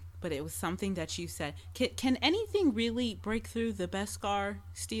in me, but it was something that you said. Can anything really break through the Beskar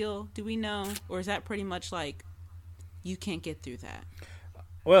steel? Do we know? Or is that pretty much like, you can't get through that?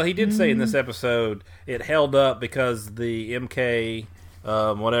 Well, he did say in this episode it held up because the MK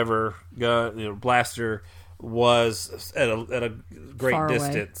whatever gun, blaster was at a great Far away.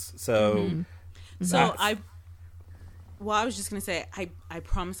 Distance. So, So I was just going to say, I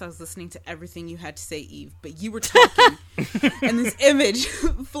promise I was listening to everything you had to say, Eve, but you were talking, and this image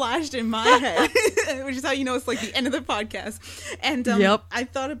flashed in my head, which is how you know it's like the end of the podcast. And I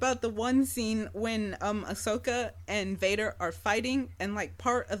thought about the one scene when Ahsoka and Vader are fighting, and like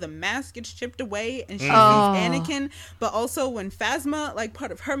part of the mask gets chipped away, and she sees Anakin, but also when Phasma, like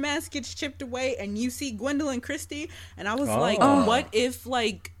part of her mask gets chipped away, and you see Gwendolyn Christie, and I was like, what if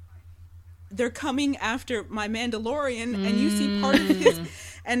like they're coming after my Mandalorian, and you see part of his,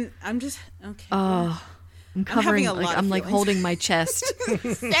 and I'm just okay. I'm covering. I'm like holding my chest.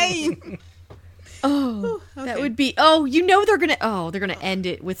 Same. Okay. That would be. They're gonna end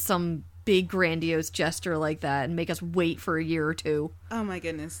it with some big grandiose gesture like that and make us wait for a year or two. Oh my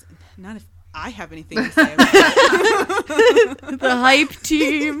goodness! Not if I have anything to say about it. The hype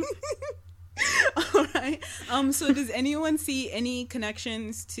team. All right. right. So does anyone see any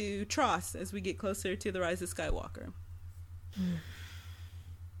connections to Tross as we get closer to the Rise of Skywalker?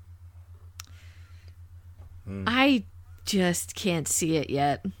 I just can't see it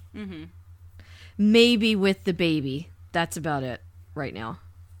yet. Maybe with the baby. That's about it right now.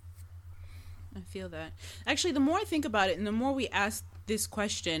 I feel that. Actually, the more I think about it and the more we ask this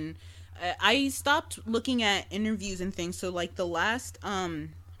question, I stopped looking at interviews and things. So like the last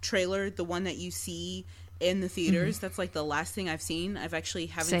trailer, the one that you see in the theaters, that's like the last thing I've seen. I've actually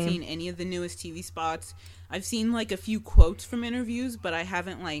haven't seen any of the newest TV spots. I've seen like a few quotes from interviews, but I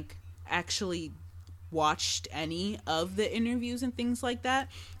haven't like actually watched any of the interviews and things like that.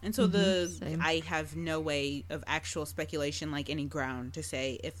 And so I have no way of actual speculation, like any ground to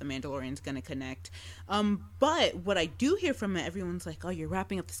say if the Mandalorian's going to connect. But what I do hear from it, everyone's like, oh, you're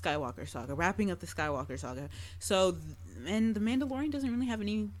wrapping up the Skywalker saga. So, and the Mandalorian doesn't really have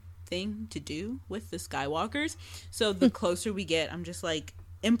anything to do with the Skywalkers. So the closer we get, I'm just like,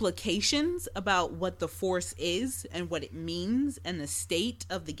 implications about what the Force is and what it means and the state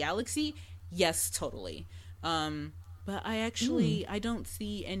of the galaxy. Yes, totally. But I actually, I don't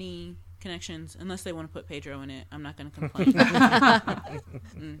see any connections unless they want to put Pedro in it. I'm not going to complain.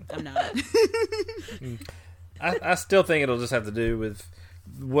 I'm not. I still think it'll just have to do with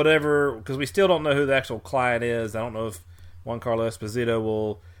whatever, because we still don't know who the actual client is. I don't know if Juan Carlos Esposito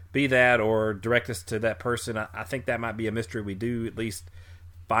will be that or direct us to that person. I think that might be a mystery we do at least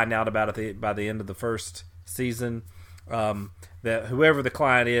find out about it by the end of the first season. That whoever the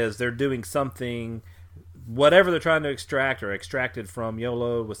client is, they're doing something, whatever they're trying to extract or extracted from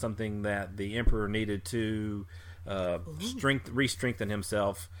Yolo was something that the Emperor needed to re-strengthen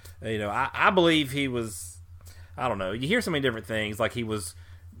himself. You know, I believe he was, I don't know, you hear so many different things, like he was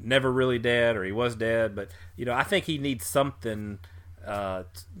never really dead or he was dead, but, you know, I think he needs something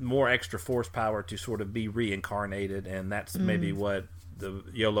more extra force power to sort of be reincarnated, and that's maybe what the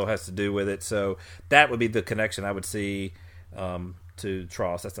YOLO has to do with it. So that would be the connection I would see to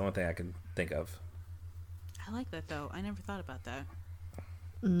Tross. That's the only thing I can think of. I like that, though. I never thought about that.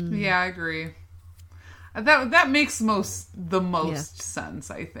 Yeah, I agree. That makes the most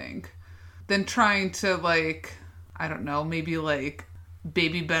sense, I think, than trying to, like, I don't know, maybe like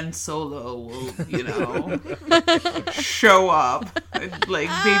Baby Ben Solo will, you know, show up. Like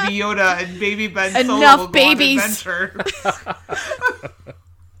Baby Yoda and Baby Ben Solo Enough will go babies. on adventures.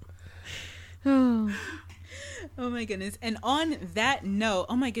 Oh my goodness. And on that note,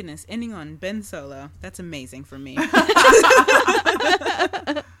 oh my goodness, ending on Ben Solo. That's amazing for me.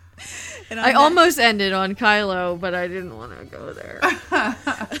 And I almost ended on Kylo, but I didn't want to go there.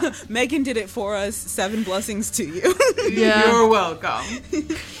 Megan did it for us. 7 blessings to you. Yeah. You're welcome.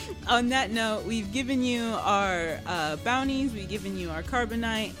 On that note, we've given you our bounties. We've given you our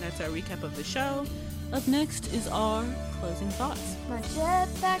carbonite. That's our recap of the show. Up next is our closing thoughts. My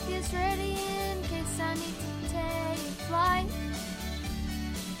jetpack is ready in case I need to take flight.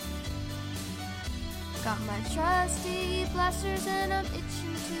 Got my trusty blasters and I'm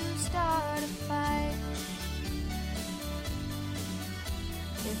itching to start a fight.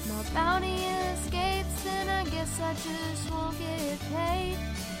 If my bounty escapes, then I guess I just won't get paid.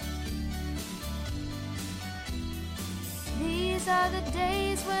 These are the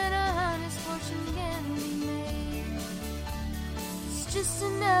days when a hunter's fortune can be made. It's just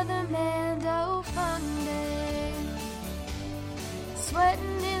another Mando fun day.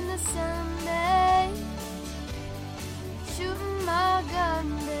 Sweating in the Sunday. Shooting my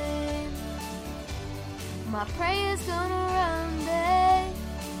gun day. My prey is gonna run day.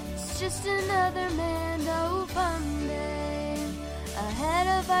 It's just another Mando fun day. Ahead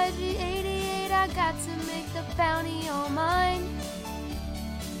of IG-88, I got to make the bounty all mine.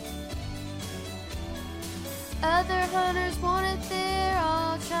 Other hunters want it, they're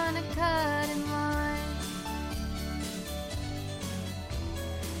all trying to cut in line.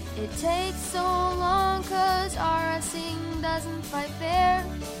 It takes so long cause RSing doesn't fight fair.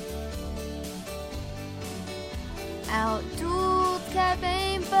 Outdueled Cad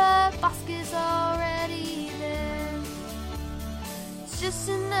Bane, but Bosk is already there. It's just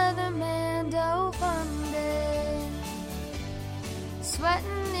another Mando fun day.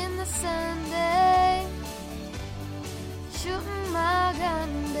 Sweating in the Sunday. Shooting my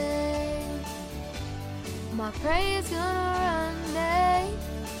gun day. My prey is gonna run day.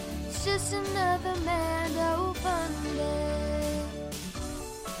 It's just another Mando fun day.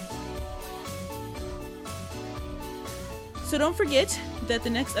 So don't forget that the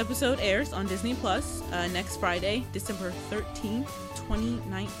next episode airs on Disney Plus next Friday, December 13th,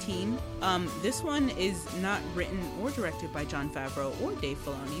 2019. This one is not written or directed by Jon Favreau or Dave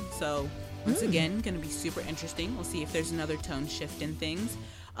Filoni, so Once again, going to be super interesting. We'll see if there's another tone shift in things.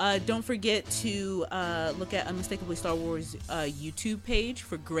 Don't forget to look at Unmistakably Star Wars YouTube page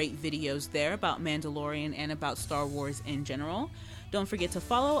for great videos there about Mandalorian and about Star Wars in general. Don't forget to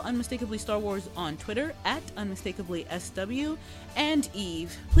follow Unmistakably Star Wars on Twitter at UnmistakablySW. And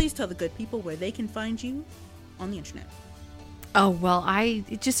Eve, please tell the good people where they can find you on the internet. Oh, well,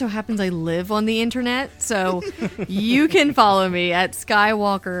 it just so happens I live on the internet, so you can follow me at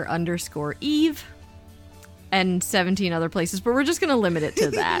Skywalker_Eve and 17 other places, but we're just going to limit it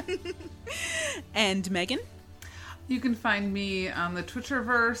to that. And Megan? You can find me on the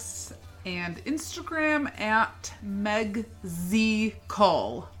Twitterverse and Instagram at MegZCole.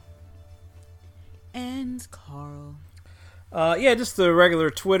 And Carl? Just the regular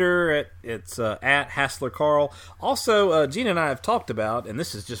Twitter. It's at Hassler Carl. Also, Gina and I have talked about, and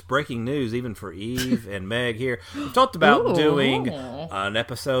this is just breaking news even for Eve and Meg here, we've talked about doing an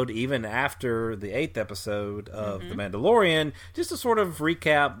episode even after the 8th episode of The Mandalorian, just to sort of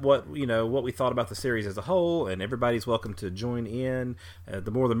recap what we thought about the series as a whole, and everybody's welcome to join in.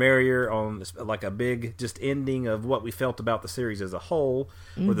 The more the merrier on this, like a big just ending of what we felt about the series as a whole,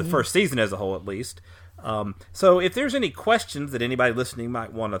 or the first season as a whole at least. So if there's any questions that anybody listening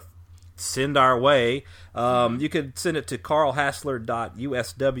might want to send our way, you could send it to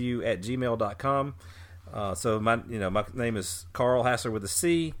carlhassler.usw@gmail.com. So my name is Carl Hassler with a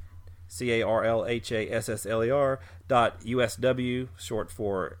C, CarlHassler .usw, short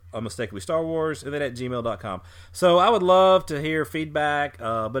for Unmistakably Star Wars, and then at gmail.com. So I would love to hear feedback,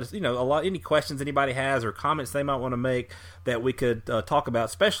 but it's, any questions anybody has or comments they might want to make that we could talk about,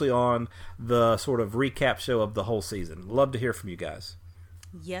 especially on the sort of recap show of the whole season. Love to hear from you guys.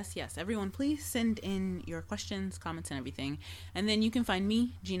 Yes. Everyone, please send in your questions, comments, and everything. And then you can find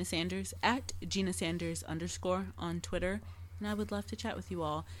me, Gina Sanders, at GinaSanders_ on Twitter. And I would love to chat with you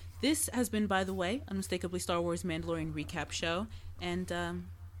all. This has been, by the way, Unmistakably Star Wars Mandalorian Recap Show. And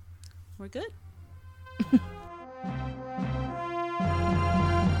we're good.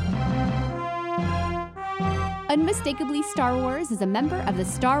 Unmistakably Star Wars is a member of the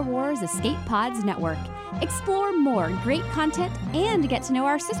Star Wars Escape Pods Network. Explore more great content and get to know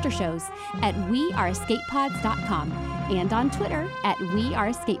our sister shows at weareescapepods.com and on Twitter at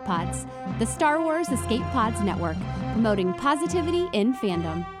weareescapepods. The Star Wars Escape Pods Network, promoting positivity in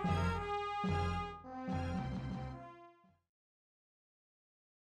fandom.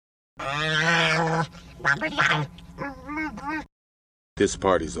 This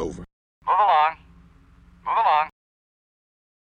party's over. Move along.